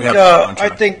 I think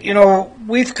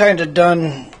we've kind of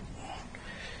done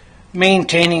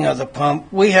maintaining of the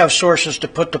pump. We have sources to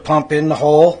put the pump in the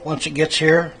hole once it gets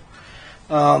here,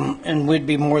 and we'd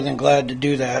be more than glad to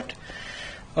do that.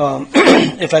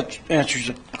 If that answers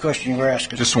the question you were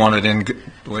asking. Just want it in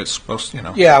the way it's supposed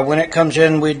to, Yeah, when it comes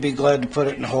in, we'd be glad to put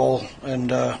it in the hole.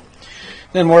 And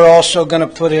then we're also going to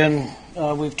put in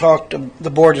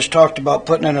The board has talked about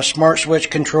putting in a smart switch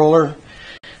controller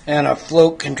and a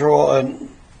float control, an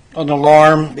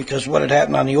alarm, because what had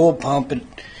happened on the old pump, it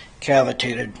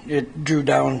cavitated. It drew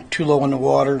down too low in the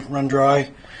water, run dry.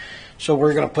 So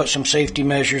we're going to put some safety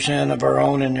measures of our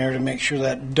own in there to make sure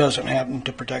that doesn't happen,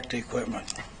 to protect the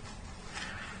equipment.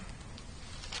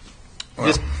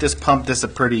 This pump, this is a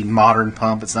pretty modern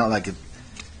pump. It's not like it's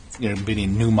be a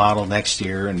new model next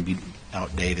year and be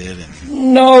outdated.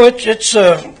 No, it's it's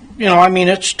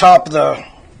top of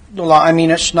the line. I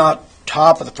mean, it's not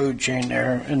top of the food chain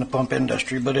there in the pump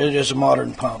industry, but it is a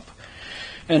modern pump.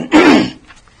 And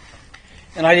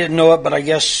and I didn't know it, but I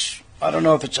guess, I don't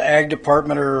know if it's the ag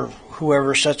department or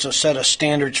whoever sets a set of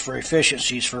standards for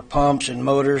efficiencies for pumps and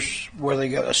motors, where they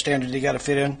got a standard they got to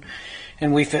fit in,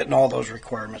 and we fit in all those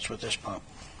requirements with this pump.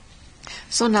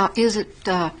 So now, is it,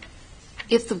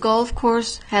 if the golf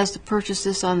course has to purchase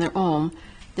this on their own,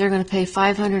 they're going to pay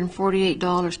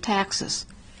 $548 taxes?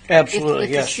 Absolutely, if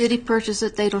yes. the city purchases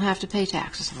it, they don't have to pay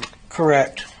taxes on it?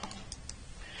 Correct.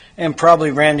 And probably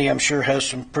Randy, I'm sure, has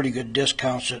some pretty good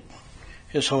discounts at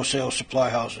his wholesale supply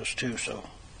houses too, so.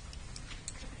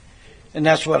 And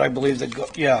that's what I believe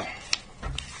yeah.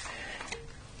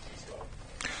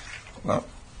 Well,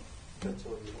 That's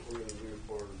what we're going to do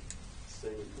for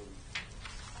saving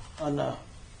On the,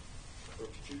 for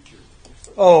future.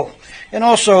 oh, and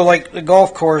also like the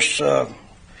golf course,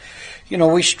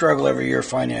 we struggle every year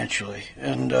financially,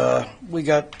 and we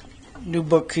got new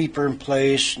bookkeeper in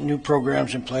place, new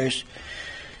programs in place.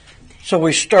 So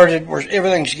we started where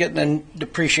everything's getting a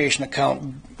depreciation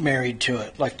account married to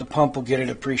it. Like the pump will get a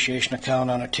depreciation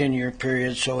account on a 10-year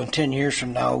period. So in 10 years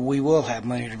from now, we will have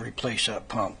money to replace that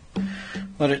pump.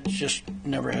 But it just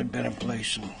never had been in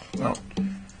place. And well,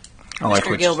 I like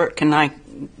Mr. Gilbert, can I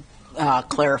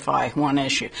clarify one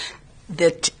issue?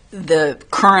 That the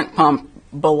current pump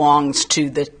belongs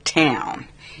to the town,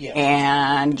 Yeah.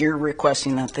 and you're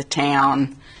requesting that the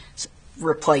town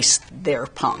replace their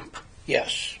pump.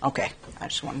 yes, Okay, I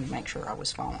just wanted to make sure I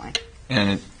was following.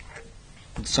 And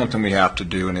it's something we have to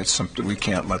do, and it's something we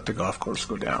can't let the golf course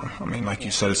go down. I mean, like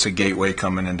you said, it's a gateway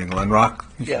coming into Glen Rock.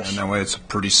 Yes. And that way it's a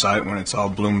pretty sight when it's all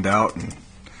bloomed out and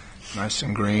nice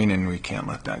and green, and we can't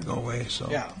let that go away. So.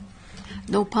 yeah.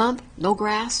 No pump, no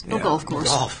grass, no Yeah. golf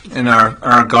course. And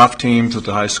our golf teams at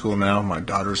the high school now, my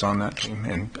daughter's on that team,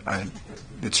 and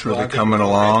it's really coming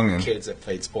along. And kids that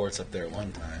played sports up there at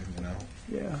one time,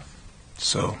 yeah,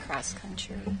 so Cross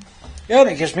country. Yeah,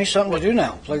 that gives me something to do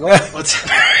now. Play golf. What's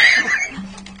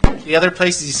the other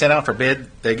places you sent out for bid?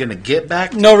 They're going to get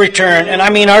back. No return. And I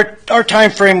mean, our time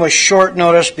frame was short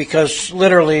notice because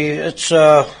literally it's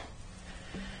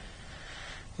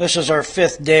this is our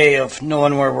 5th day of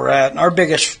knowing where we're at. And our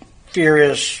biggest fear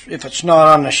is if it's not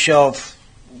on the shelf,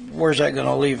 where's that going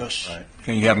to leave us? Right.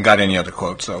 and you haven't got any other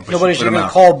quotes, though. but you Nobody's put 'em even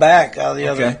out. called back out of the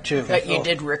other Okay. two. But you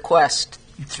did request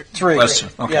 3. Question.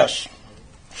 Okay. Yes.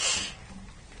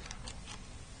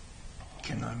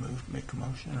 Can I make a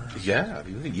motion? Or? Yeah,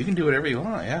 you can do whatever you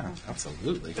want. Yeah,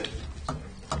 absolutely.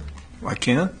 I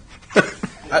can.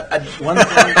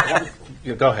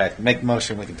 Yeah, go ahead. Make a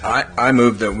motion. We can talk. I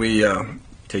move that we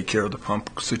take care of the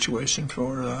pump situation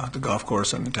for the golf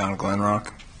course in the town of Glen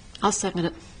Rock. I'll second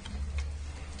it.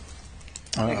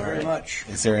 Thank you very much.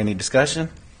 Is there any discussion?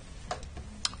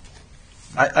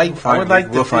 I would like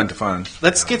We'll to find the funds.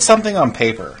 Let's get something on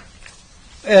paper.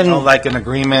 And Like an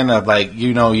agreement of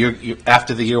you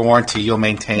after the year warranty, you'll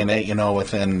maintain it,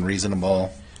 within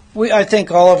reasonable. I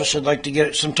think all of us would like to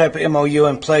get some type of MOU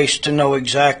in place to know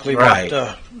exactly Right.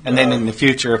 what. And then in the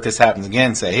future, if this happens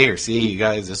again, say, here, see, you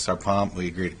guys, this is our pump. We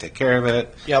agree to take care of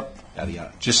it. Yep. Yada,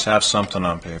 yada. Just have something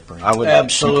on paper. I would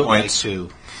Absolutely. like to see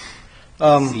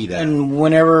that. And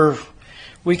whenever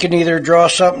we can either draw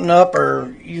something up,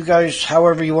 or you guys,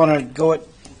 however you want to go at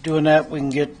doing that, we can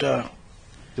get.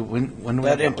 When do we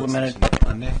that have implemented.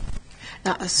 Monday?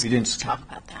 Now, We didn't. Talk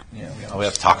about that. Yeah, we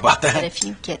have to talk about But that. if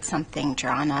you get something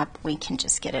drawn up, we can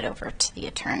just get it over to the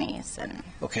attorneys and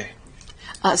Okay.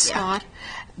 Scott,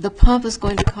 the pump is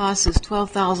going to cost us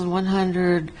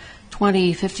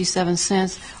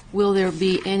 $12,120.57. Will there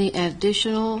be any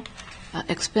additional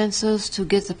expenses to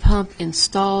get the pump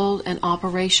installed and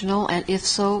operational? And if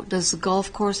so, does the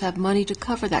golf course have money to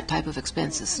cover that type of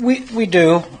expenses? We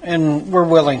do, and we're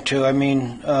willing to. I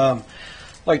mean,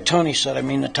 like Tony said, I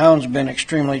mean, the town's been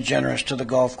extremely generous to the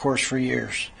golf course for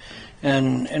years.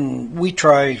 And we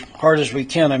try hard as we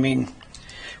can. I mean,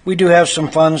 we do have some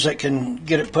funds that can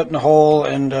get it put in the hole,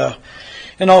 and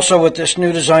also with this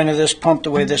new design of this pump,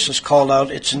 the way this is called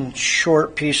out, it's in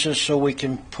short pieces, so we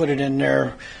can put it in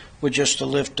there with just the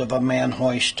lift of a man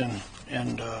hoist, and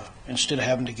instead of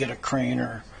having to get a crane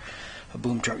or a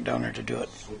boom truck down there to do it.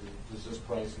 So does this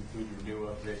price include your new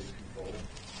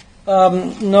updated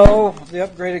control? No, the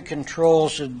upgraded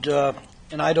controls,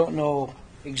 and I don't know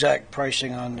exact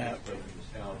pricing on that.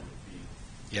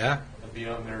 Yeah. It'd be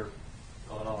on there,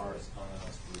 on ours, on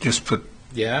us. Just put,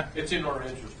 Yeah. It's in our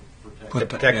interest to protect. Put To that-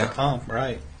 protect yeah. the pump,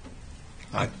 right.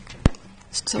 I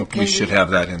So think can we should have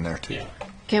that in there too. Yeah.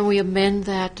 Can we amend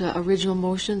that original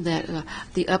motion that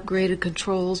the upgraded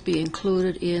controls be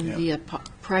included in the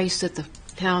price that the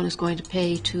town is going to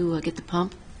pay to get the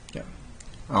pump?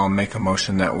 I'll make a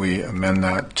motion that we amend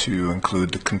that to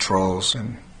include the controls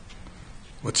and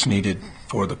what's needed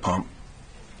for the pump.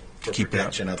 For Keep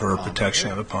protection that of the for pump.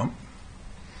 protection of the pump.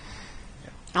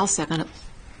 I'll second it.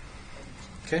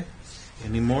 Okay.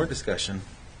 Any more discussion?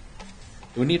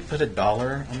 Do we need to put a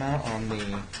dollar amount on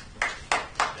the?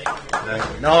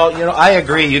 No, I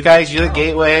agree. You guys, you're the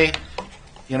gateway.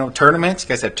 Tournaments. You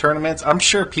guys had tournaments. I'm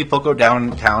sure people go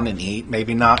downtown and eat.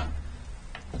 Maybe not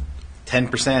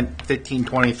 10%, 15,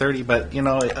 20, 30, but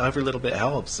every little bit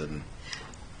helps. And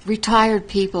Retired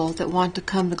people that want to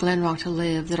come to Glen Rock to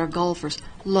live, that are golfers,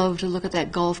 love to look at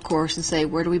that golf course and say,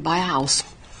 where do we buy a house?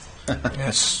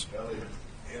 Yes.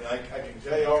 And I can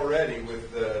tell you already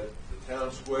with the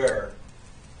town square,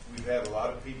 we've had a lot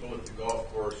of people at the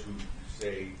golf course who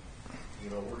say,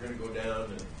 we're going to go down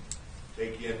and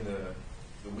take in the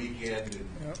weekend,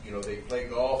 and they play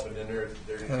golf, and then they're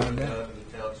going down to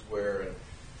the town square,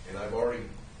 and I've already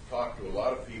talked to a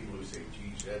lot of people who say,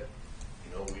 geez, that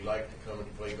we like to come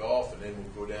and play golf, and then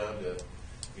we'll go down to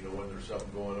when there's something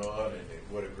going on, and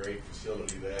what a great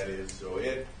facility that is. So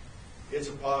it's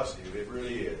a positive. It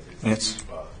really is. It's a huge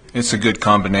positive. It's a good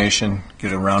combination.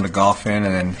 Get a round of golf in,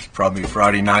 and then probably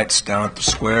Friday nights down at the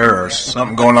square or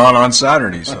something going on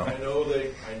Saturday. So I know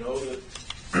that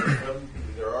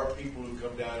there are people who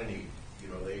come down and eat.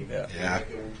 They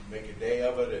make a day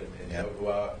of it, and they'll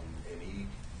go out and eat,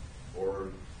 or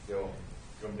they'll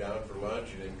come down for lunch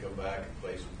and then come back and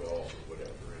play some golf or whatever.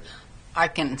 I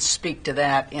can speak to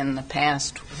that. In the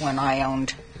past, when I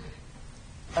owned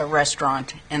a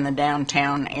restaurant in the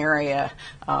downtown area,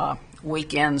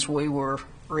 weekends we were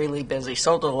really busy.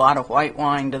 Sold a lot of white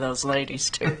wine to those ladies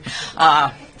too.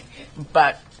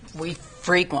 But we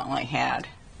frequently had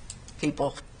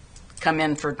people come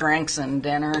in for drinks and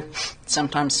dinner,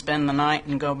 sometimes spend the night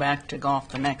and go back to golf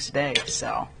the next day.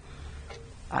 So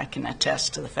I can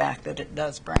attest to the fact that it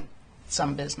does bring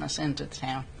some business into the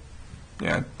town.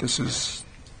 yeah, it's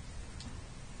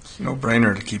a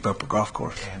no-brainer to keep up a golf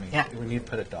course. Yeah. Do we need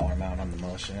to put a dollar amount on the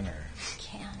motion or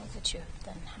Can, but you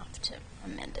then have to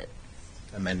amend it.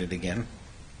 amend it again?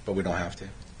 But we don't have to.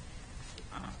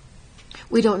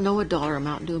 We don't know a dollar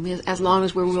amount, do we? As long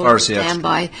as we're far willing to as the stand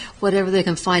by whatever they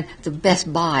can find the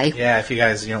best buy, Yeah, if you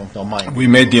guys don't mind. We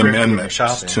made the Thrifting or amendment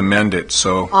shopping. to amend it,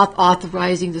 so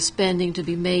authorizing the spending to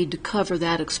be made to cover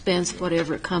that expense,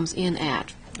 whatever it comes in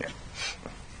at.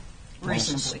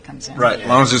 Reasonably comes in. right, as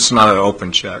long as it's not an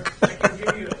open check. I can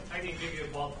give you a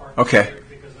ballpark. Okay. figure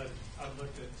because I've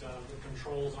looked at the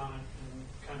controls on it and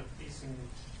kind of piecing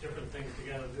different things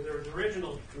together. The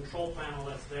original control panel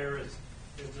that's there is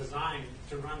designed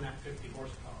to run that 50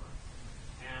 horsepower.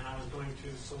 And I was going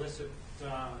to solicit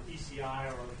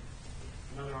ECI or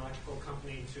another electrical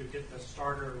company to get the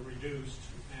starter reduced,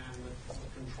 and the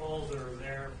controls that are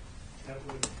there that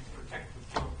would protect the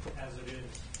pump as it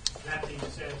is. That being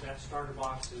said, that starter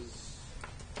box is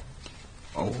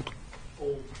Old.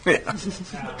 old. Yeah. And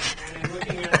in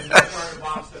looking at a new starter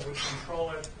box that would control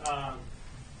it, the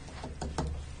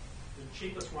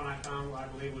cheapest one I found, I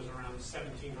believe, was around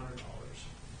 $1,700.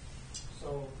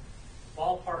 So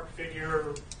ballpark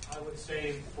figure, I would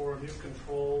say for new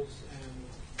controls and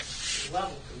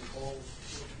level controls,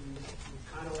 we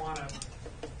kind of want to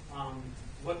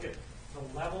look at the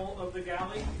level of the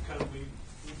galley, because we've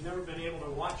never been able to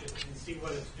watch it and see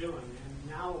what it's doing. And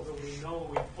now that we know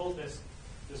we pulled this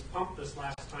pump this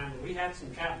last time, we had some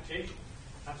cavitation.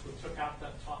 That's what took out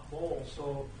that top bowl.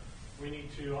 So we need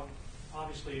to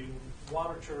obviously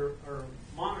monitor the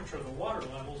water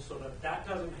levels so that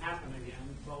doesn't happen again.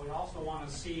 But we also want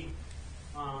to see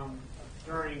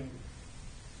during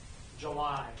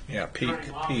July, Yeah, during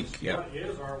peak, August, yeah. what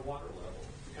is our water level,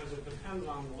 because it depends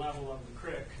on the level of the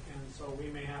creek, and so we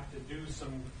may have to do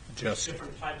some Just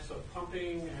different types of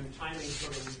pumping and timing so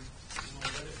that we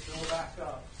let it fill back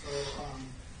up. So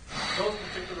those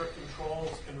particular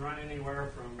controls can run anywhere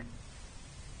from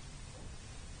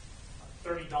a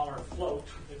 $30 float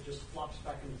that just flops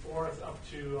back and forth up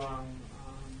to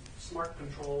smart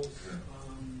controls.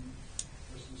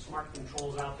 There's some smart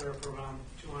controls out there for around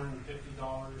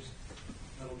 $250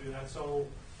 that'll do that. So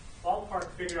ballpark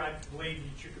figure, I believe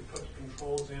that you could put the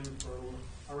controls in for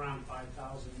around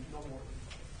 5,000, no more than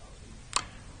 5,000.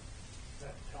 Does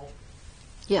that help?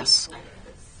 Yes. I can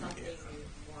put something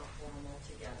more formal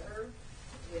together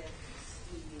with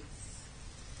Steve's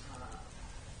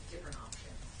different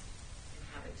options and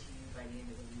have it to you by the end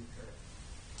of the week or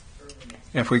early next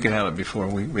week. If we could have it before,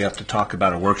 we have to talk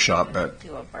about a workshop, but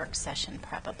Do a work session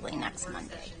probably next Work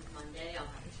Monday. session Monday, I'll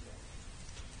have it to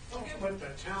you. Okay, but the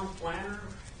town planner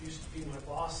used to be my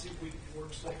boss, see if we could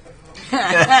work something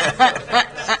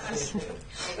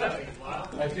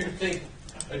out.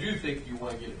 I do think you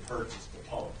want to get it purchased, the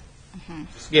pump.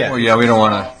 Yeah. well, yeah, we don't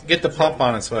want to. Get the pump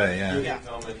on its way, yeah. Yeah.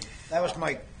 That was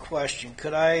my question.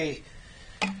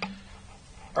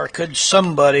 Could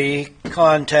somebody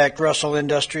contact Russell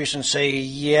Industries and say,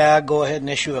 yeah, go ahead and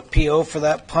issue a PO for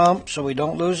that pump so we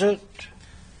don't lose it?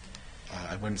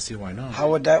 I wouldn't see why not.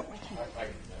 How would that,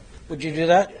 would you do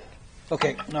that?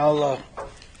 Okay, now,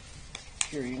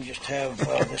 here, you can just have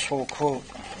this whole quote.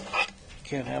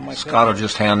 Can't have my Scott will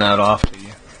just hand that off to you.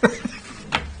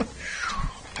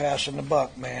 passing the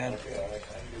buck, man,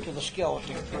 to the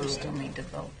skeleton We crew. still need to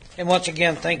vote. And once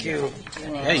again, thank you.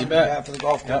 Yeah, you On bet. behalf of the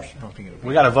golf course.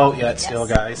 We got to vote yet still,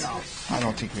 guys. I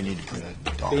don't think we need to put a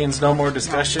dollar. Being no more I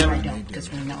discussion, don't, because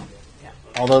we know.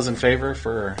 all those in favor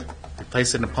for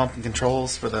replacing the pump and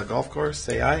controls for the golf course,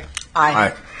 say aye.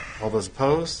 Aye. All those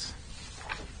opposed?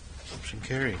 Motion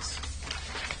carries.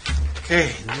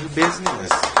 Okay, new business.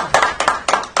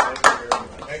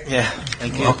 Yeah,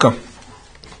 thank you. Welcome.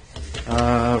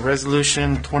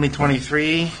 Resolution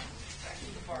 2023,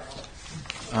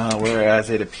 whereas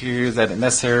it appears that it's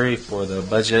necessary for the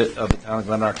budget of the town of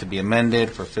Glen Rock to be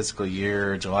amended for fiscal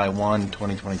year July 1,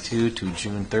 2022 to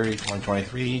June 30,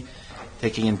 2023,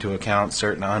 taking into account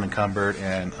certain unencumbered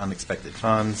and unexpected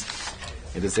funds.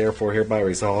 It is therefore hereby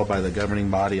resolved by the governing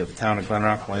body of the town of Glen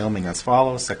Rock, Wyoming as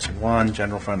follows. Section 1,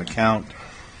 General Fund Account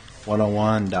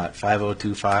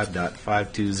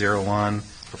 101.5025.5201,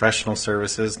 professional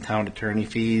services, town attorney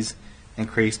fees,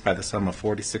 increased by the sum of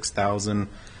 $46,000,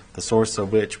 the source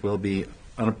of which will be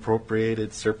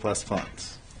unappropriated surplus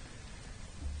funds.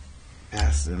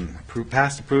 Passed,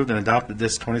 approved, and adopted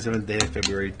this 27th day of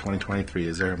February 2023.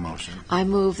 Is there a motion? I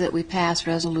move that we pass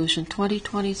Resolution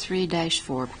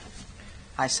 2023-4.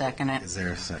 I second it. Is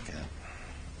there a second?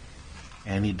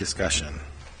 Any discussion?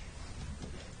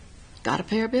 Got to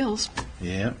pay our bills.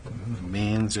 Yep.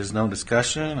 Means there's no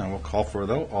discussion. I will call for a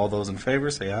vote. All those in favor,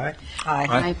 say aye.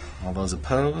 Aye. All those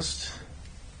opposed?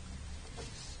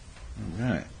 All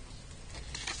right.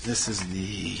 This is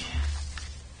the,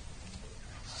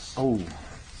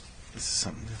 this is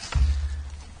something.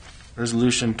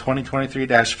 Resolution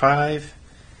 2023-5,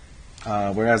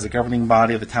 whereas the governing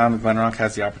body of the town of Glen Rock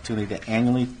has the opportunity to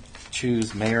annually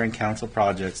choose mayor and council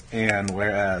projects, and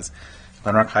whereas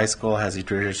Glen Rock High School has a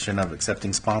tradition of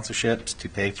accepting sponsorships to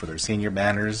pay for their senior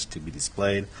banners to be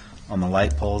displayed on the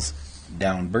light poles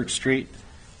down Birch Street.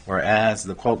 Whereas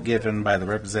the quote given by the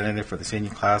representative for the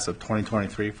senior class of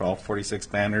 2023 for all 46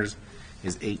 banners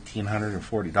is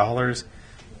 $1,840.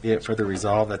 Be it further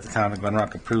resolved that the town of Glen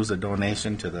Rock approves a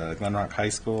donation to the Glen Rock High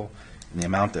School in the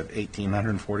amount of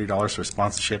 $1,840 for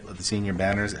sponsorship of the senior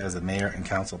banners as a mayor and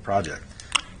council project.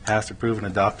 Passed, approved, and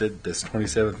adopted this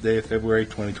 27th day of February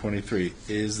 2023.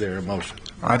 Is there a motion?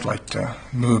 I'd like to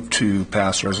move to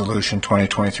pass Resolution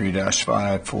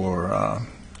 2023-5 for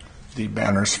the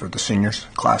banners for the seniors,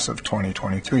 class of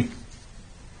 2023.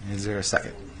 Is there a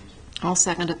second? I'll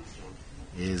second it.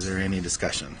 Is there any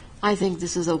discussion? I think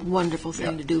this is a wonderful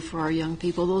thing to do for our young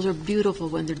people. Those are beautiful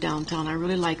when they're downtown. I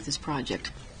really like this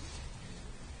project.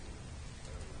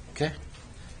 Okay.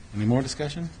 Any more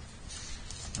discussion?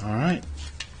 All right.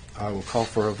 I will call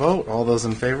for a vote. All those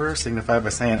in favor signify by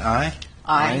saying aye.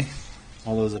 Aye.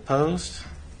 All those opposed?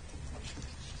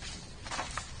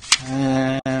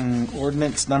 And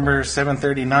ordinance number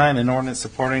 739, an ordinance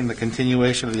supporting the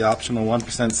continuation of the optional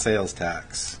 1% sales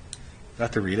tax. Do I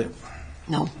have to read it?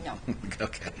 No.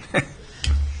 Okay.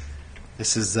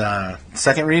 This is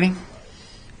second reading?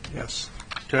 Yes.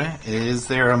 Okay. Is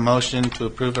there a motion to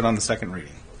approve it on the second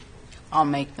reading? I'll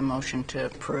make the motion to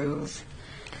approve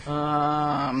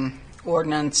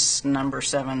ordinance number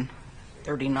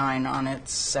 739 on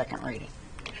its second reading.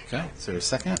 Okay. Is there a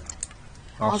second?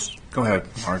 Go ahead,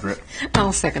 Margaret.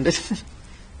 I'll second it.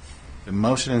 The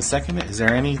motion and second. Is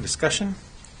there any discussion?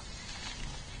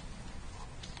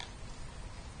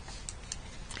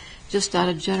 Just out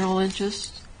of general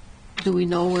interest, do we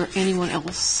know where anyone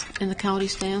else in the county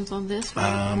stands on this right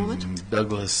at the moment?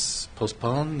 Douglas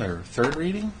postponed their third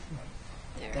reading?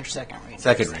 Their second reading.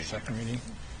 Second reading. Second reading.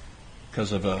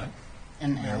 Because of An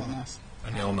illness.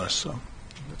 an illness, so.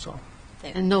 That's all.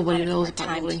 They And nobody wanted knows more about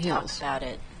time Rolling to talk Hills. about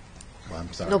it. Well,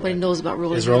 I'm sorry. Nobody knows about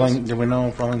Rolling Is Hills. Rolling, do we know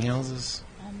if Rolling Hills is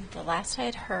The last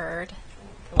I'd heard,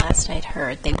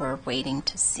 they were waiting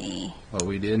to see, what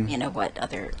we did? what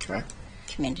other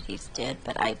communities did,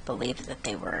 but I believe that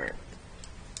they were.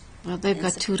 Well, they've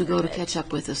got 2 to go to Yes. catch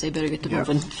up with us. They better get to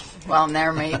moving. Well, and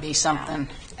there may be something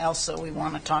else that we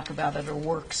want to talk about at a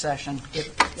work session,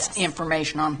 get Yes.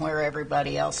 information on where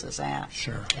everybody else is at.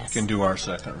 Sure. Yes. We can do our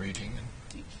second reading.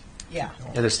 Yeah.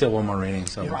 Yeah, there's still one more reading,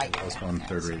 so we'll Right. postpone the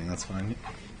third reading, that's fine.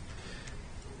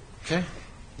 Okay,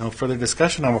 no further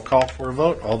discussion, I will call for a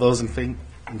vote. All those in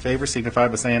favor signify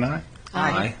by saying aye.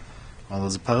 Aye. All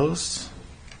those opposed?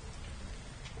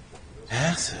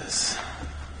 Passes.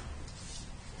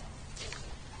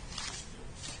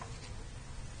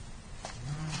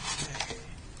 Okay.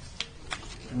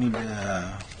 We need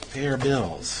to pay our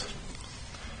bills.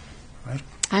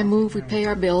 I move we pay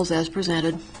our bills as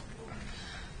presented.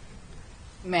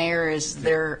 Mayor, is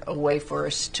there a way for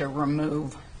us to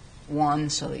remove one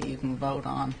so that you can vote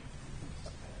on?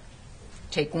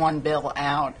 Take one bill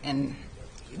out and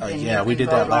then you Yeah, we can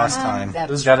did that vote last on- time. That's-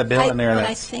 Who's got a bill in there I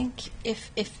that's, think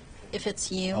if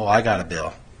it's you, oh, I got a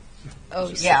bill.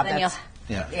 so Yeah, then you'll, that's-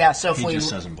 Yeah. Yeah, so if He we, just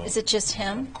doesn't vote. is it just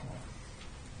him?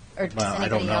 Or does Well, I don't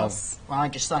anybody know. else? well, I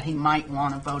just thought he might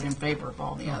want to vote in favor of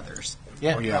all the others.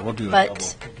 Yeah. Oh, yeah, we'll do a double.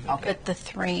 But the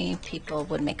 3 people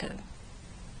would make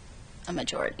a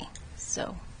majority.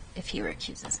 So if he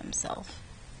recuses himself.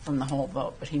 From the whole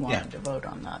vote, but he wanted Yeah. to vote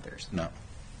on the others. No.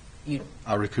 You,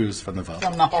 I'll recuse from the vote.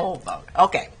 from the whole vote,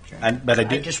 okay. But I I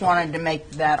did, just wanted to make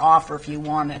that offer if you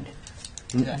wanted.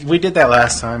 we did that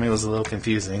last time. It was a little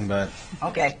confusing, but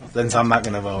Okay, since I'm not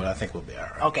going to vote, I think we'll be all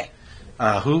right. okay.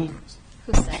 Who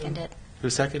Who seconded?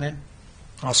 seconded?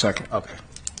 I'll second. Okay.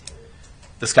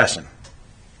 Discussion.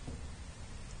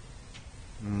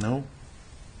 No.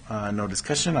 No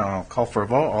discussion. I'll call for a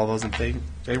vote. All those in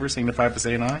favor signify by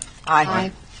saying aye.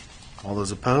 Aye. All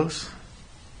those opposed?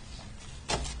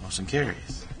 Motion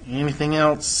carries. Anything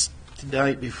else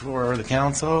tonight before the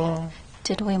council?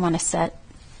 Did we want to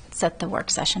set the work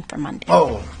session for Monday?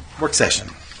 Oh, work session.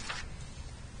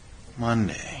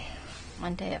 Monday.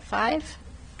 Monday at 5?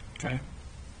 Okay.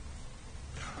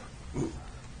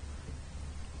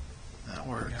 That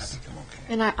works.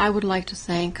 And I would like to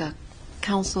thank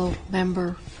Council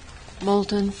Member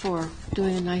Moulton for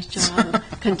doing a nice job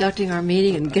of conducting our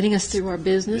meeting and getting us through our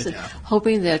business, and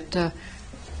hoping that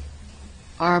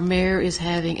our mayor is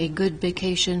having a good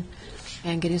vacation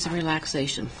and getting some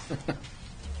relaxation.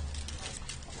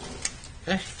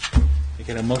 Okay. You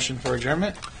get a motion for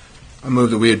adjournment? I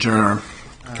move that we adjourn our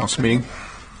council meeting.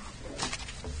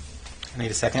 I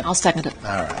need a second. I'll second it.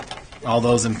 All right. All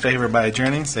those in favor by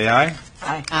adjourning, say aye.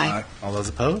 Aye. Aye. All those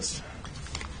opposed?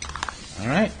 All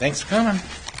right. Thanks for coming.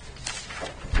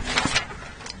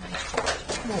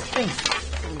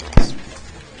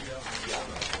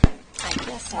 I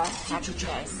guess I'll have you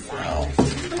guys sign.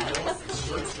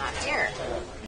 It's not here.